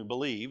nearer than we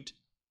believed."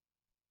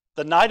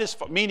 The night is,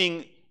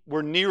 meaning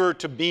we're nearer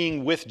to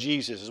being with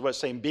Jesus, is what it's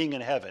saying, being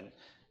in heaven.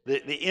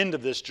 The end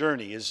of this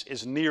journey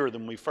is nearer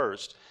than we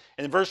first.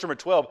 And in verse number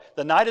 12,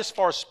 "The night is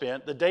far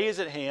spent, the day is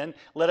at hand.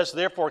 Let us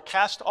therefore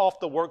cast off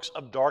the works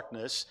of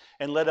darkness,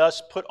 and let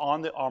us put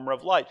on the armor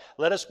of light.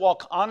 Let us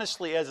walk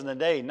honestly as in the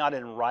day, not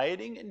in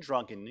rioting and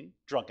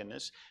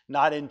drunkenness,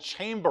 not in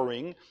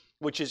chambering,"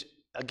 which is,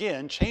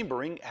 again,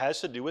 chambering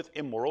has to do with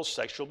immoral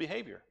sexual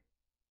behavior,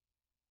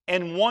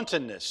 "and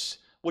wantonness,"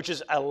 which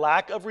is a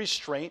lack of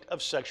restraint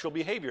of sexual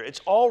behavior.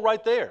 It's all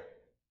right there.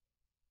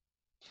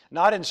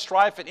 "Not in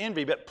strife and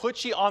envy, but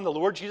put ye on the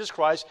Lord Jesus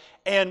Christ."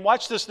 And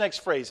watch this next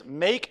phrase: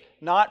 "Make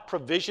not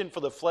provision for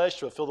the flesh to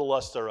fulfill the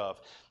lust thereof."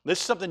 This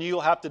is something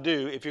you'll have to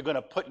do if you're going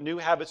to put new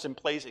habits in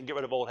place and get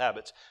rid of old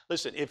habits.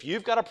 Listen, if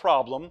you've got a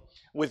problem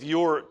with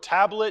your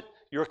tablet,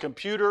 your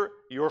computer,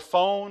 your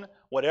phone,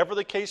 whatever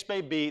the case may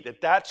be,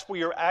 that's where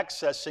you're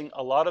accessing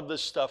a lot of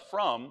this stuff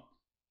from,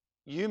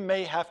 you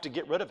may have to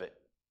get rid of it.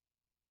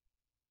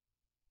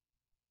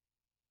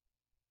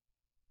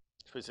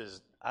 So he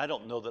says, "I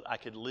don't know that I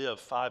could live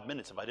 5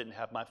 minutes if I didn't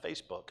have my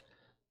Facebook."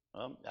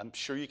 Well, I'm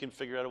sure you can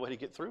figure out a way to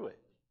get through it.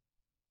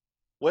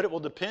 What it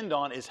will depend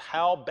on is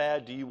how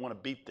bad do you want to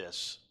beat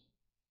this?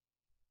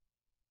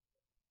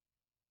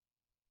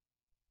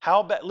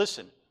 How bad?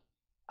 Listen,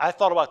 I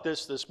thought about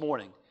this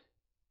morning.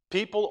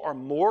 People are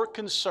more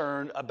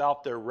concerned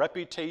about their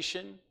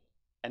reputation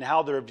and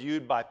how they're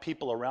viewed by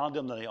people around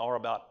them than they are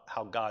about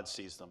how God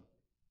sees them.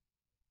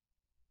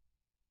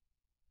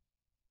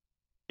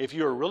 If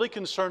you were really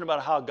concerned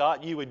about how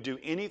God, you would do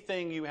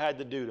anything you had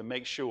to do to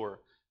make sure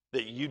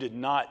that you did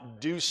not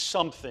do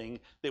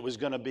something that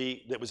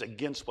was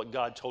against what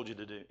God told you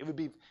to do. It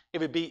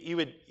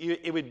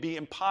would be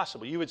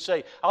impossible. You would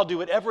say, "I'll do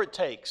whatever it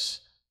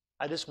takes.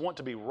 I just want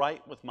to be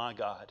right with my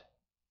God."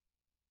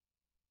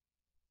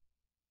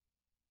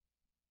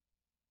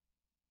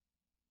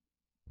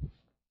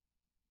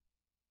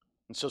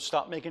 And so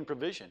stop making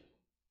provision.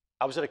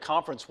 I was at a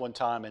conference one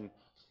time, and it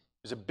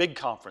was a big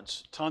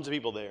conference, tons of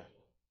people there.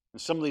 And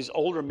some of these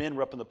older men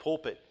were up in the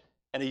pulpit,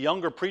 and a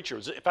younger preacher,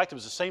 in fact, it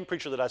was the same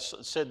preacher that I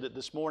said that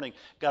this morning,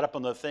 got up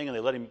on the thing, and he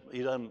let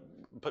him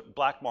put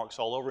black marks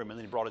all over him, and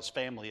then he brought his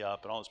family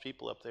up and all his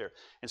people up there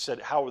and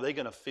said, "How are they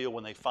going to feel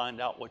when they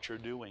find out what you're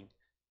doing?"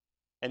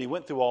 And he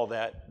went through all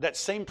that. That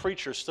same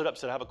preacher stood up and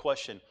said, "I have a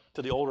question,"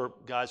 to the older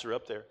guys who are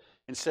up there,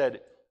 and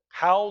said,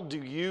 "How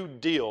do you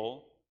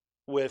deal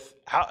with,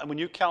 when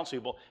you counsel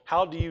people,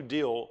 how do you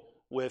deal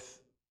with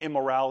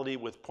immorality,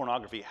 with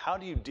pornography? How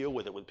do you deal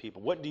with it with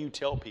people? What do you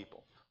tell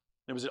people?"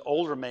 There was an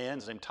older man,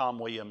 his name Tom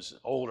Williams,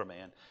 older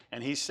man,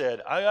 and he said,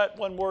 "I got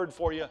one word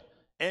for you: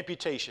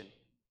 amputation."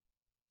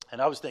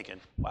 And I was thinking,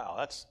 wow,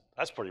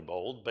 that's pretty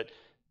bold. But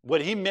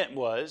what he meant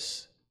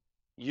was,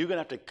 you're going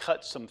to have to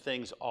cut some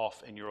things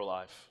off in your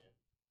life.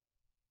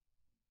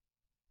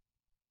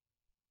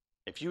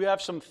 If you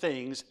have some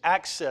things,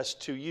 access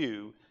to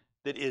you,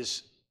 that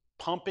is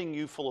pumping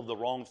you full of the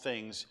wrong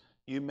things,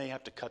 you may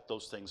have to cut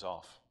those things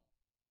off.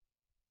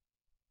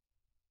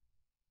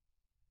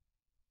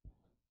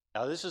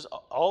 Now,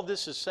 all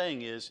this is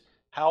saying is,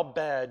 how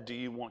bad do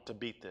you want to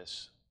beat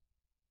this?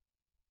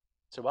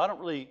 So I'm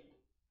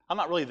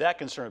not really that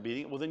concerned with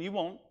beating it. Well, then you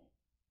won't.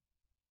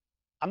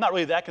 I'm not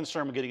really that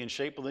concerned with getting in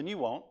shape. Well, then you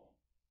won't.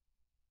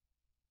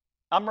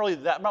 I'm not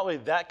really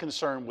that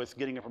concerned with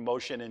getting a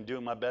promotion and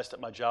doing my best at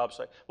my job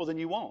site. Well, then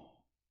you won't.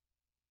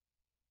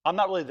 I'm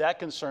not really that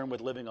concerned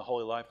with living a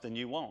holy life. Then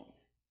you won't.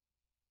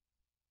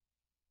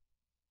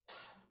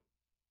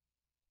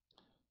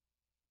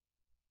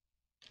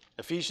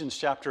 Ephesians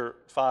chapter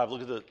 5,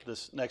 look at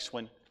this next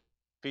one.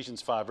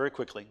 Ephesians 5, very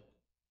quickly.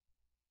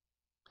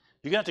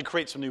 You're going to have to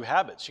create some new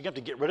habits. You're going to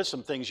have to get rid of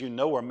some things you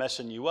know are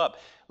messing you up.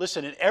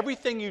 Listen, in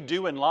everything you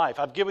do in life,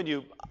 I've given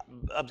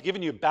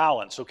you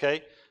balance,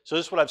 okay? So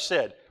this is what I've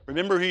said.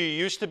 Remember who you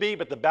used to be,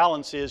 but the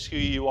balance is who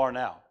you are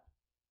now.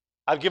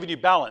 I've given you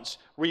balance.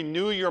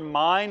 Renew your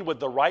mind with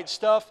the right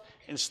stuff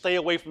and stay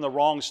away from the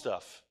wrong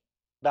stuff.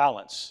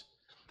 Balance.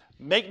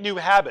 Make new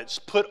habits.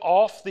 Put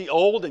off the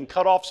old and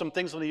cut off some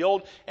things from the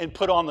old and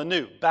put on the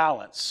new.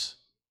 Balance.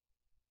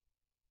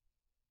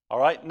 All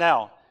right,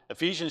 now,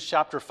 Ephesians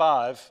chapter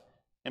 5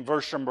 and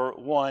verse number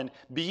 1.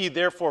 Be ye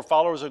therefore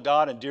followers of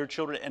God and dear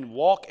children, and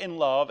walk in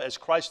love as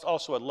Christ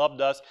also had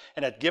loved us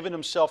and had given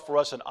himself for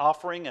us an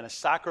offering and a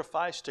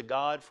sacrifice to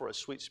God for a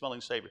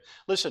sweet-smelling Savior.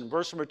 Listen,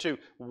 verse number 2.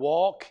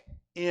 Walk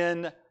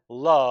in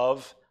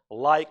love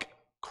like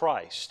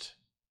Christ.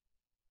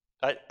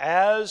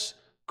 As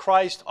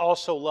Christ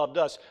also loved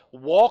us.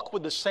 Walk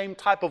with the same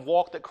type of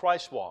walk that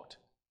Christ walked.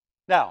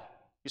 Now,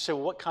 you say,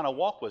 well, what kind of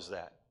walk was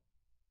that?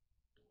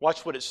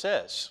 Watch what it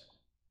says.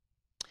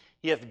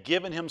 He hath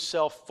given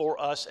himself for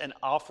us an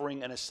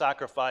offering and a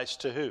sacrifice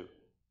to who?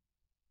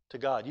 To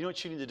God. You know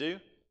what you need to do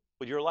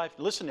with your life?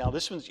 Listen now,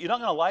 this one's, you're not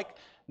going to like,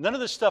 none of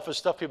this stuff is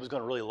stuff people's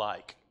going to really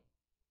like.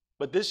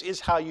 But this is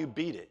how you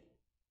beat it.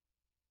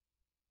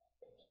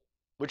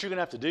 What you're going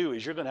to have to do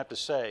is you're going to have to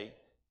say,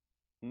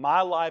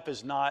 my life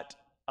is not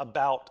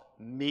about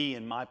me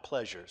and my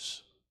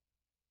pleasures.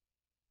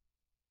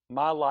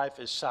 My life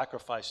is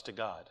sacrificed to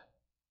God.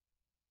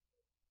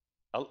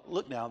 Now,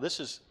 look now,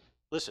 listen,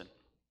 this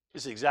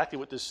is exactly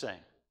what this is saying.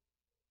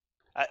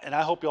 And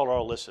I hope you all are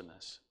all listening to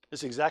this.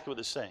 This is exactly what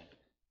this is saying.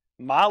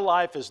 My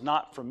life is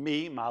not for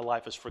me, my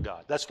life is for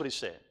God. That's what he's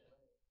saying.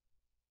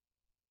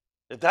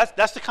 If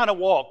that's the kind of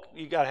walk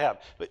you got to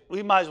have. But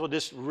we might as well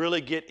just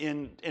really get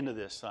into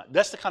this.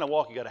 That's the kind of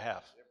walk you got to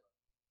have.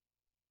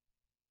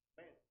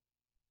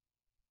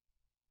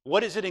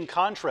 What is it in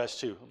contrast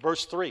to?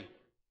 Verse 3.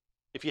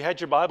 If you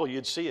had your Bible,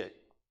 you'd see it.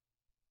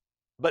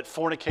 But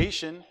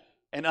fornication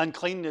and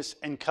uncleanness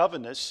and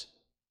covetousness,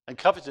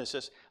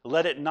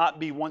 let it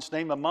not be once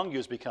named among you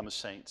as become as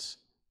saints.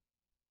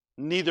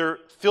 Neither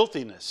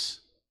filthiness.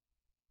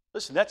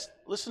 Listen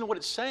to what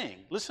it's saying.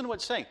 Listen to what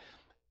it's saying.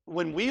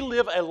 When we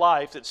live a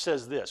life that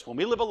says this, when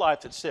we live a life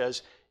that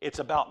says it's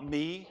about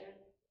me,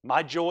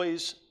 my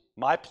joys,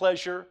 my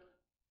pleasure,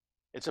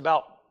 it's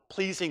about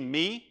pleasing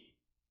me,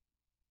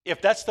 if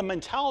that's the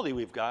mentality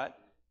we've got,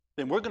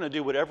 then we're going to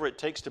do whatever it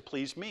takes to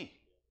please me.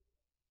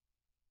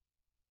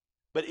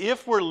 But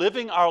if we're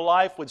living our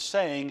life with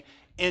saying,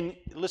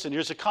 listen,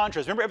 here's a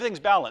contrast. Remember,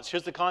 everything's balanced.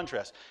 Here's the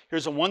contrast.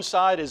 Here's on one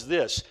side is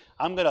this.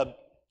 I'm going to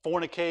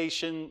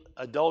fornication,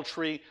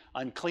 adultery,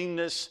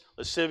 uncleanness,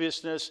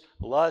 lasciviousness,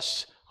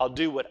 lust. I'll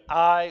do what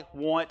I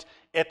want.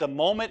 At the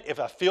moment, if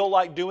I feel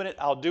like doing it,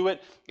 I'll do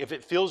it. If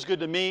it feels good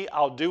to me,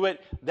 I'll do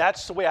it.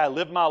 That's the way I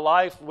live my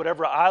life.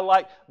 Whatever I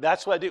like,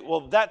 that's what I do.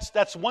 Well,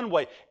 that's one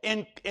way.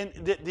 And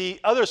the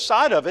other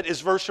side of it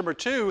is verse number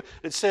 2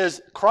 that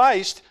says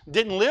Christ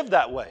didn't live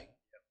that way.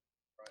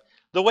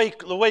 The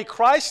way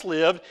Christ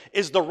lived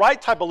is the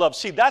right type of love.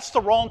 See, that's the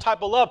wrong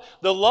type of love.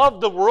 The love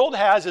the world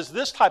has is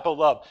this type of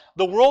love.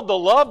 The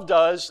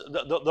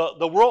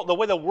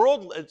way the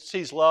world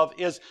sees love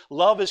is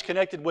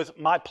connected with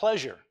my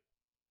pleasure.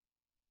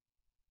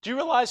 Do you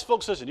realize,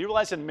 folks, listen, do you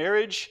realize in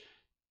marriage,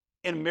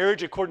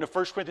 according to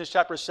 1 Corinthians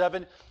chapter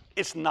 7,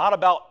 it's not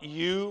about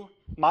you,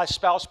 my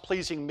spouse,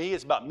 pleasing me.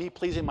 It's about me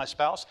pleasing my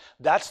spouse.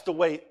 That's the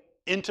way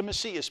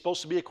intimacy is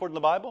supposed to be according to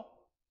the Bible.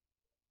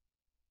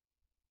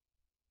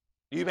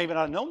 You may not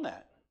have known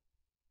that.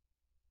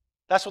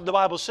 That's what the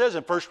Bible says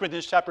in 1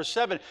 Corinthians chapter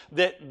 7,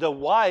 that the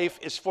wife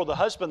is for the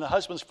husband, the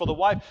husband's for the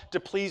wife, to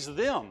please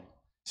them.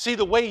 See,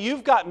 the way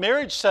you've got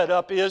marriage set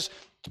up is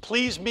to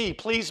please me,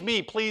 please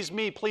me, please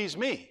me, please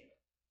me.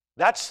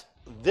 That's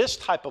this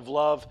type of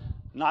love,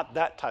 not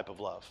that type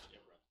of love.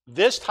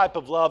 This type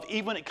of love,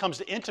 even when it comes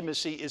to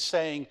intimacy, is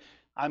saying,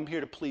 I'm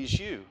here to please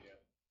you.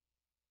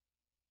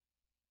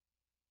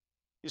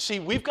 You see,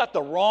 we've got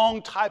the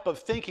wrong type of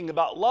thinking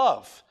about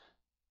love.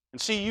 And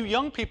see, you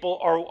young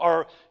people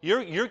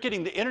you're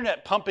getting the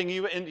internet pumping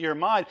you into your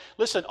mind.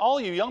 Listen,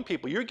 all you young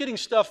people, you're getting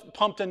stuff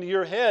pumped into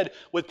your head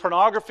with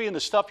pornography and the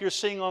stuff you're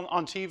seeing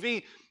on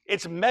TV.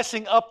 It's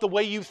messing up the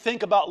way you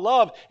think about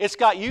love. It's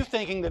got you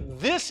thinking that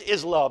this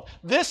is love.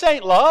 This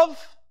ain't love.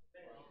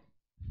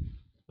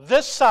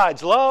 This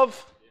side's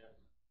love.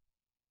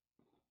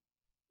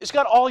 It's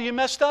got all you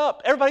messed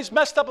up. Everybody's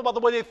messed up about the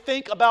way they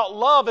think about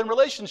love and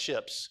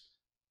relationships.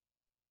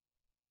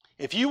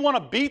 If you want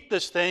to beat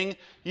this thing,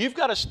 you've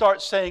got to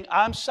start saying,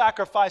 I'm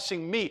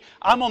sacrificing me.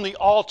 I'm on the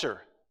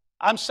altar.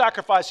 I'm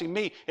sacrificing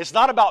me. It's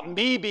not about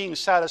me being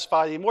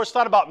satisfied anymore. It's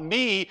not about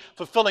me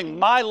fulfilling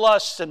my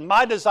lusts and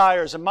my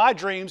desires and my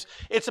dreams.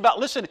 It's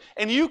about,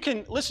 you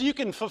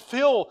can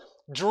fulfill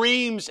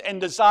dreams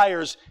and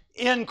desires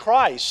in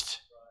Christ.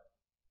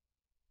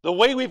 The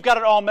way we've got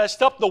it all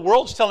messed up, the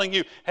world's telling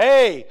you,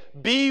 hey,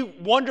 be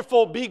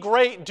wonderful, be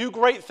great, do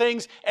great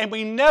things, and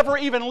we never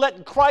even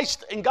let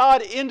Christ and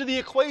God into the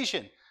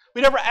equation.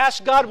 We never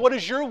ask God, what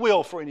is your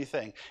will for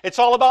anything? It's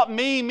all about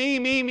me, me,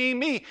 me, me,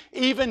 me,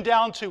 even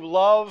down to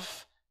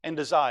love and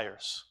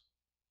desires.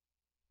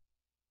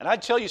 And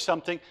I'd tell you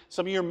something,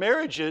 some of your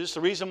marriages,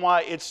 the reason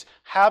why it's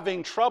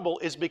having trouble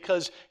is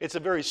because it's a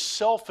very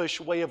selfish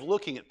way of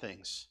looking at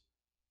things.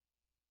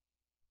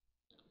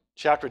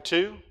 Chapter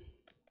 2,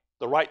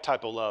 the right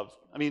type of love.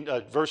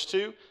 Verse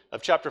 2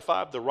 of chapter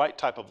 5, the right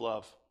type of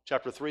love.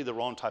 Chapter 3, the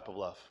wrong type of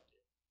love.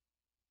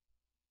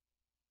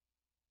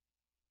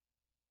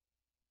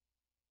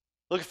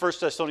 Look at 1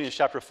 Thessalonians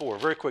chapter 4,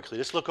 very quickly.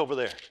 Just look over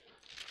there.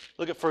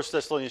 Look at 1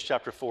 Thessalonians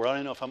chapter 4. I don't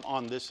even know if I'm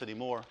on this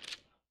anymore.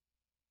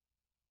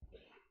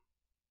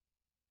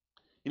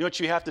 You know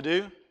what you have to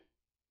do?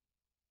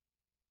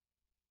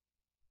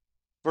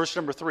 Verse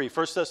number 3,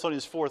 1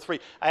 Thessalonians 4:3.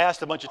 I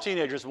asked a bunch of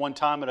teenagers one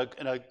time in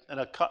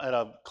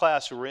a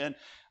class we were in.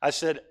 I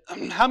said,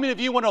 how many of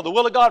you want to know the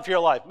will of God for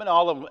your life? Man,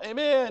 all of them,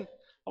 amen.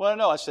 I want to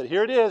know. I said,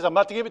 here it is. I'm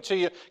about to give it to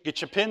you.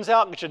 Get your pens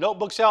out, get your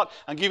notebooks out.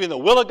 I'm giving you the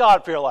will of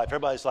God for your life.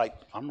 Everybody's like,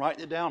 I'm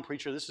writing it down,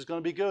 preacher. This is going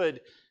to be good.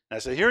 And I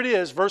said, here it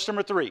is, verse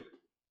number 3.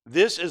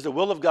 This is the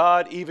will of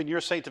God, even your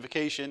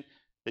sanctification,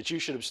 that you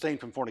should abstain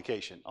from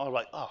fornication. I was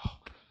like, oh,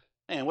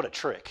 man, what a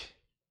trick.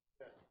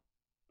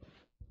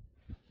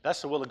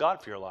 That's the will of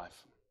God for your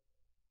life.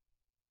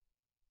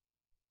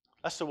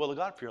 That's the will of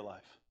God for your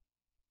life.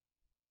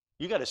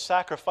 You got to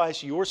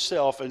sacrifice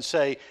yourself and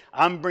say,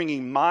 I'm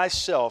bringing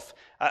myself,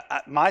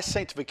 my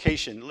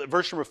sanctification.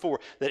 Verse number 4,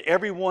 that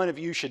every one of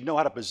you should know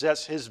how to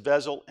possess his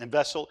vessel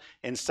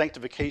in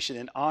sanctification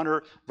and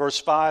honor. Verse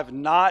 5,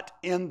 not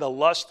in the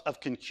lust of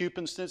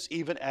concupiscence,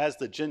 even as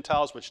the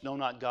Gentiles which know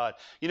not God.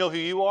 You know who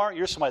you are?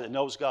 You're somebody that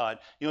knows God.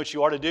 You know what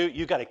you are to do?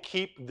 You got to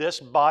keep this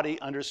body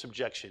under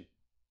subjection.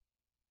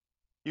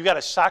 You got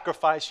to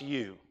sacrifice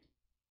you.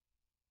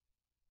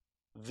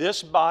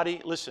 This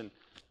body, listen,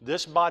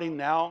 this body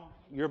now,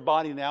 your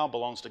body now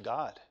belongs to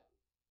God.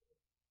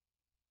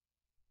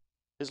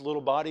 His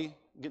little body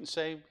getting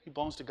saved, he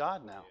belongs to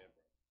God now.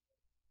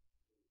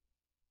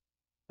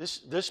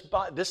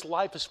 This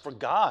life is for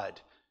God.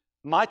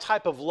 My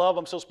type of love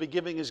I'm supposed to be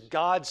giving is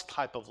God's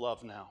type of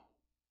love now.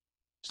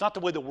 It's not the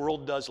way the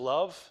world does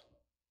love.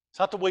 It's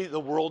not the way the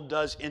world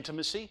does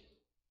intimacy.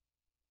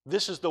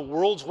 This is the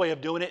world's way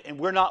of doing it, and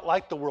we're not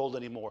like the world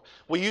anymore.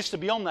 We used to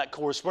be on that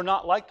course. We're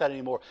not like that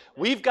anymore.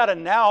 We've got to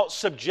now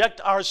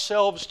subject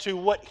ourselves to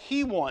what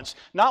He wants,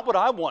 not what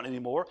I want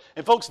anymore.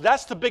 And folks,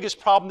 that's the biggest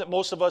problem that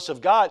most of us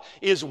have got,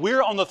 is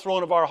we're on the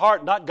throne of our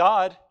heart, not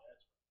God.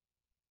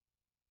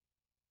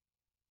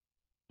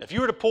 If you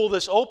were to pull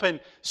this open,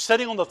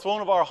 sitting on the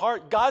throne of our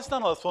heart, God's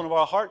not on the throne of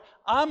our heart.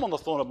 I'm on the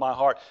throne of my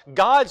heart.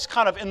 God's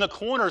kind of in the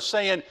corner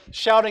saying,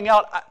 shouting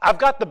out, I've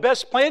got the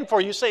best plan for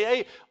you. You say,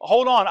 hey,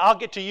 hold on, I'll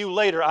get to you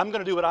later. I'm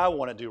going to do what I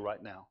want to do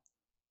right now.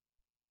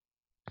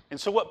 And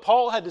so what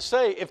Paul had to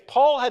say, if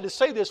Paul had to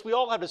say this, we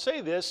all have to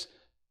say this,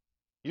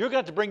 you're going to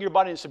have to bring your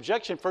body in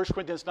subjection. 1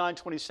 Corinthians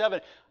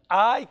 9:27,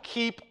 I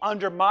keep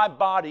under my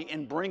body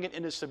and bring it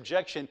into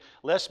subjection,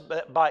 lest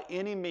by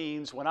any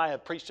means, when I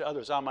have preached to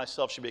others, I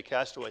myself should be a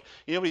castaway.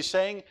 You know what he's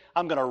saying?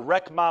 I'm going to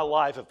wreck my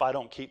life if I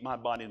don't keep my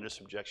body into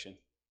subjection.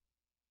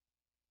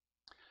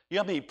 You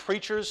know how many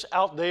preachers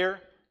out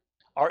there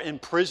are in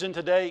prison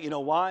today? You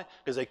know why?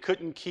 Because they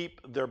couldn't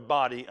keep their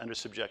body under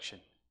subjection.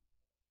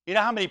 You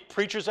know how many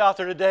preachers out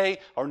there today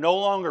are no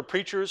longer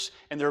preachers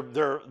and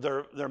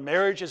their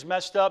marriage is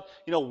messed up?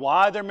 You know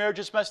why their marriage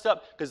is messed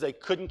up? Because they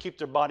couldn't keep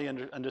their body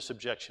under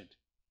subjection.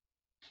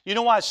 You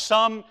know why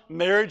some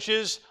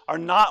marriages are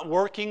not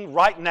working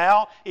right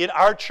now in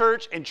our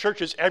church and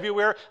churches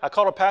everywhere? I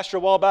called a pastor a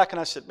while back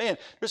and I said, man,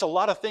 there's a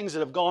lot of things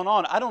that have gone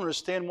on. I don't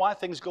understand why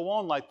things go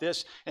on like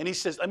this. And he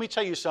says, let me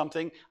tell you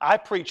something. I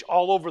preach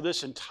all over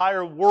this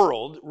entire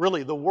world,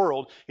 really the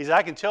world. He said,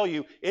 I can tell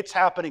you it's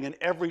happening in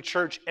every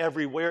church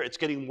everywhere. It's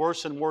getting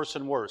worse and worse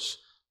and worse.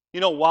 You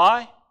know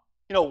why?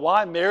 You know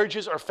why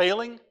marriages are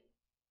failing?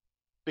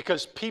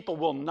 Because people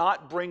will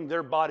not bring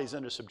their bodies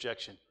under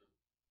subjection.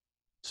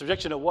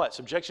 Subjection to what?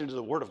 Subjection to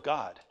the Word of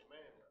God.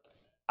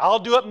 I'll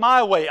do it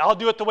my way. I'll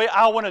do it the way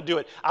I want to do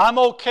it. I'm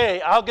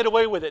okay. I'll get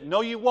away with it. No,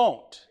 you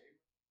won't.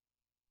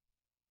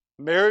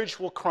 Marriage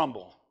will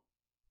crumble.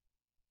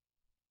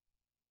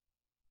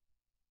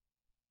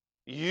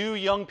 You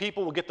young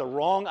people will get the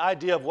wrong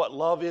idea of what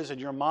love is in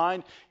your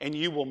mind, and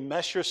you will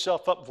mess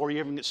yourself up before you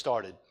even get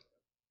started.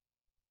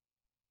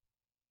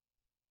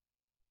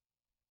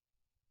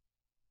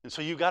 And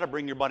so you've got to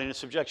bring your body into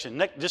subjection.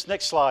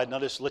 Next slide, and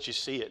I'll just let you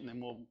see it, and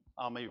then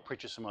I'll maybe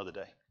preach it some other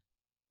day.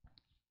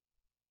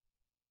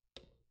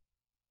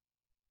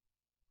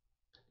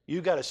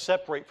 You've got to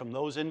separate from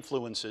those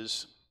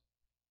influences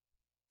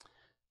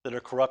that are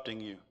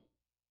corrupting you.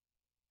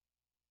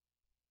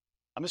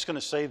 I'm just going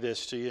to say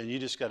this to you, and you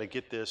just got to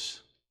get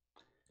this.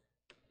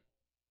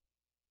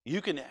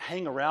 You can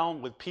hang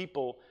around with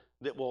people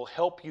that will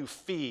help you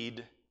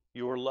feed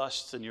your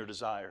lusts and your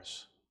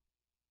desires.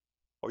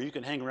 Or you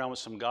can hang around with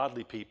some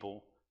godly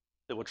people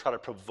that will try to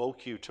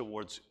provoke you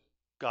towards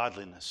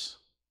godliness.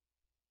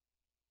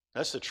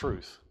 That's the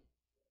truth.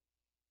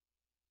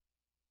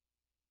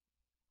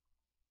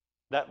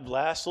 That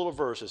last little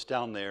verse is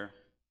down there.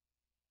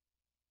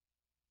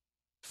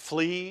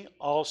 Flee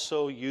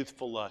also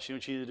youthful lust. You know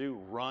what you need to do?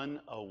 Run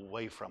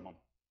away from them.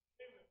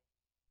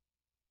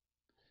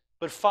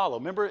 But follow.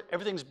 Remember,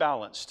 everything's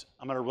balanced.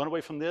 I'm going to run away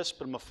from this,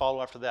 but I'm going to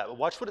follow after that. But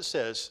watch what it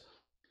says.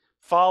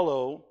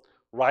 Follow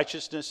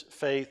righteousness,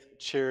 faith,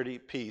 charity,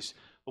 peace.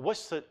 But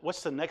what's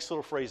the next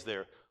little phrase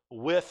there?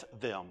 With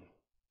them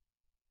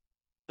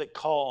that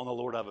call on the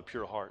Lord out of a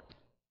pure heart.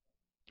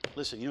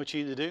 Listen, you know what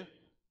you need to do?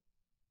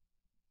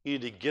 You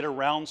need to get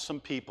around some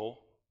people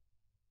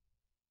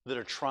that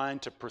are trying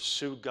to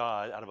pursue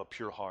God out of a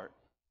pure heart.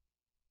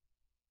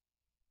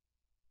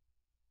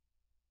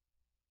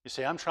 You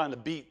say, I'm trying to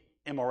beat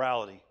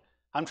immorality.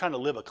 I'm trying to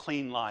live a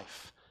clean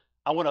life.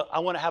 I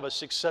want to have a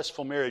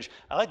successful marriage.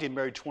 I like to be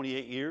married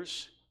 28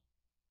 years.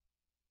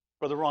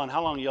 Brother Ron,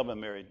 how long have y'all been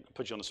married? I'll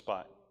put you on the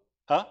spot.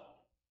 Huh?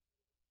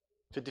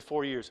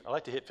 54 years. I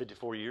like to hit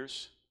 54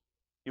 years.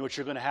 You know what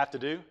you're going to have to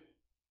do?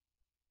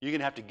 You're going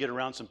to have to get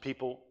around some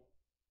people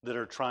that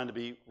are trying to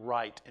be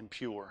right and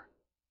pure.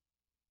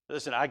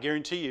 Listen, I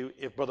guarantee you,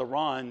 if Brother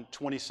Ron,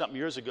 20-something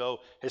years ago,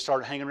 had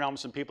started hanging around with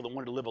some people that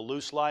wanted to live a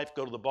loose life,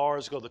 go to the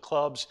bars, go to the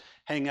clubs,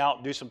 hang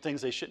out, do some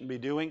things they shouldn't be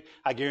doing,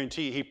 I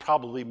guarantee you he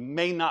probably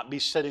may not be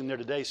sitting there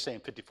today saying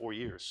 54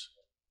 years.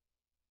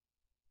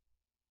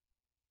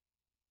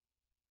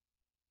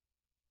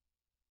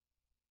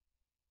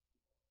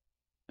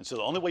 And so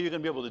the only way you're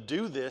going to be able to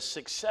do this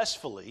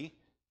successfully,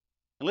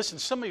 and listen,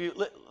 some of you,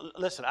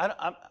 listen,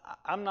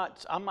 I'm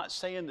not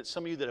saying that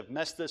some of you that have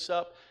messed this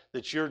up,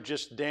 that you're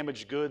just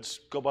damaged goods,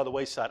 go by the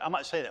wayside. I'm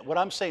not saying that. What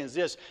I'm saying is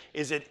this,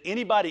 is that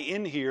anybody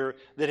in here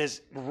that has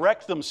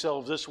wrecked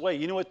themselves this way,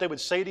 you know what they would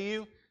say to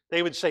you?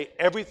 They would say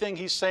everything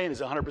he's saying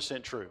is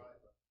 100% true.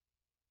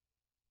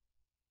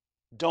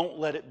 Don't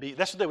let it be.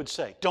 That's what they would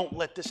say. Don't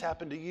let this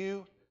happen to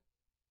you.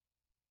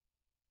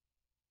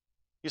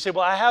 You say,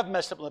 well, I have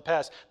messed up in the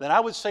past. Then I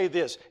would say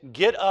this,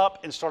 get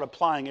up and start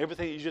applying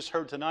everything you just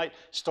heard tonight,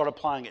 start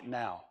applying it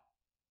now.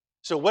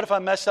 So what if I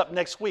mess up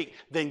next week?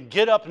 Then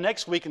get up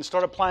next week and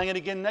start applying it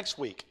again next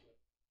week.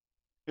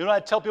 You know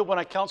what I tell people when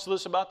I counsel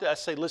this about that? I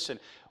say, listen,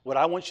 what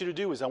I want you to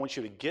do is I want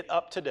you to get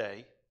up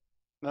today,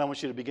 and I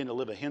want you to begin to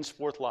live a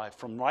henceforth life.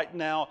 From right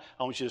now,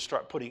 I want you to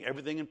start putting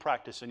everything in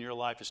practice in your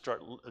life to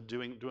start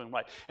doing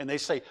right. And they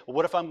say, well,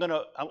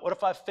 what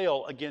if I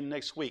fail again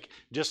next week?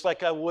 Just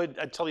like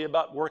I'd tell you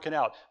about working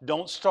out.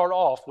 Don't start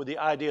off with the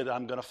idea that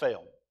I'm going to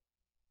fail.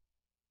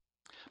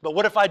 But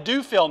what if I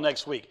do fail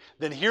next week?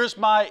 Then here's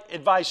my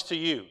advice to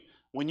you.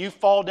 When you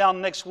fall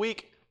down next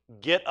week,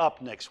 get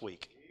up next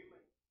week.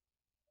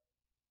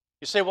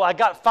 You say, well, I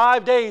got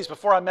 5 days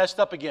before I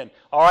messed up again.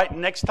 All right,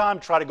 next time,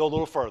 try to go a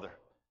little further.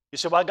 You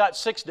say, well, I got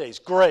 6 days.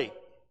 Great.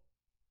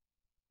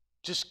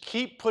 Just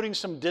keep putting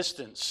some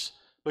distance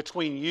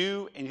between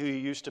you and who you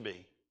used to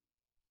be.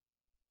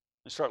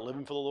 And start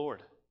living for the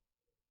Lord.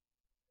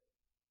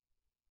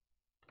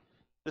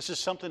 This is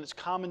something that's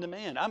common to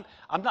man.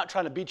 I'm not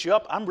trying to beat you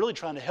up. I'm really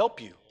trying to help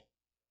you.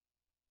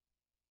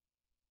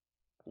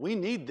 We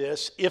need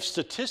this. If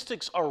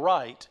statistics are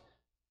right,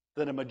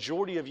 then a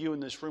majority of you in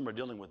this room are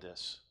dealing with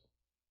this.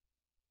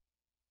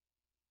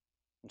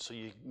 And so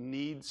you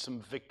need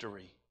some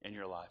victory in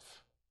your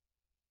life.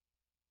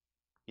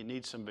 You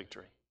need some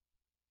victory.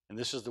 And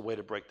this is the way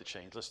to break the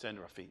chains. Let's stand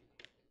to our feet.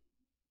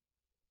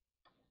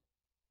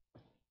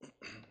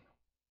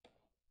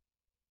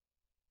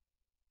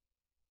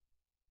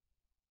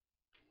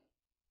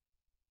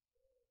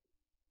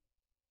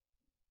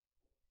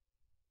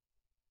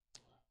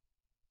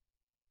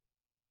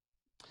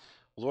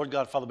 Lord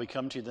God, Father, we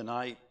come to you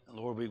tonight.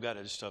 Lord, we've got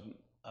just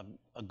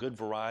a good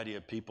variety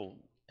of people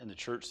in the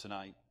church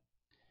tonight.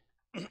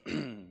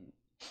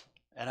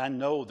 And I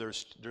know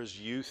there's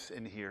youth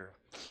in here.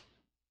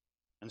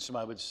 And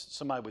somebody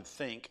would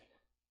think,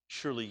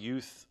 surely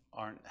youth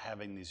aren't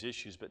having these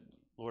issues. But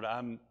Lord,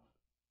 I'm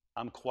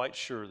quite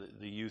sure that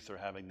the youth are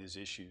having these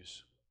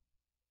issues.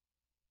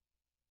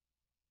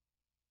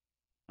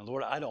 And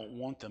Lord, I don't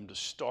want them to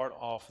start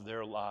off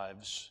their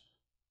lives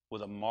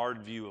with a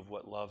marred view of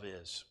what love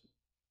is.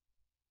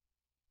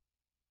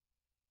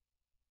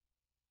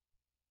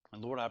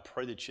 And Lord, I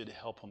pray that you'd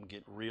help them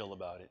get real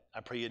about it.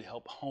 I pray you'd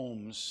help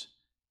homes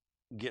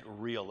get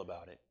real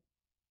about it.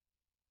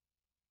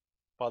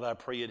 Father, I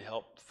pray you'd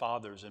help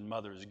fathers and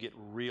mothers get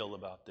real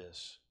about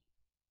this.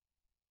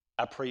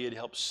 I pray you'd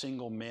help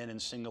single men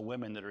and single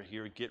women that are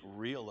here get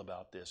real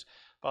about this.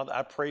 Father,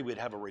 I pray we'd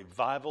have a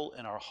revival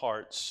in our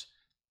hearts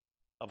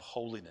of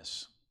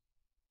holiness.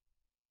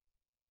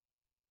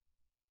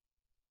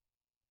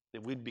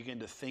 That we'd begin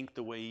to think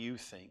the way you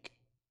think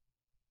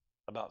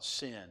about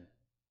sin.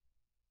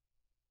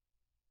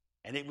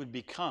 And it would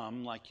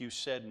become, like you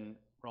said in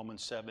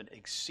Romans 7,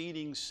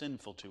 exceeding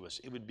sinful to us.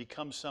 It would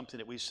become something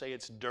that we say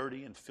it's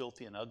dirty and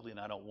filthy and ugly and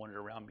I don't want it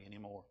around me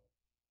anymore.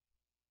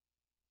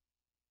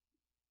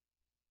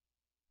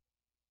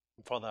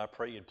 And Father, I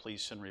pray you'd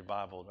please send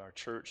revival to our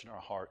church and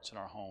our hearts and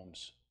our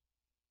homes.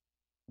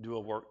 Do a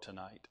work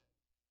tonight.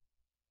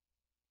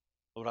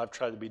 Lord, I've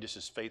tried to be just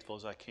as faithful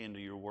as I can to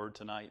your word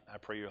tonight. I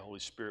pray your Holy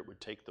Spirit would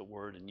take the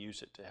word and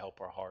use it to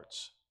help our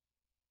hearts.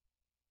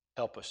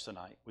 Help us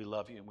tonight. We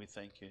love you and we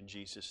thank you in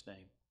Jesus'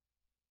 name.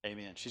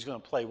 Amen. She's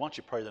going to play. Why don't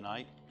you pray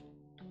tonight?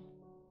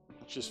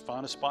 Let's just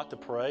find a spot to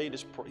pray.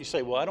 You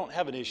say, well, I don't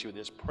have an issue with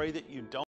this. Pray that you don't.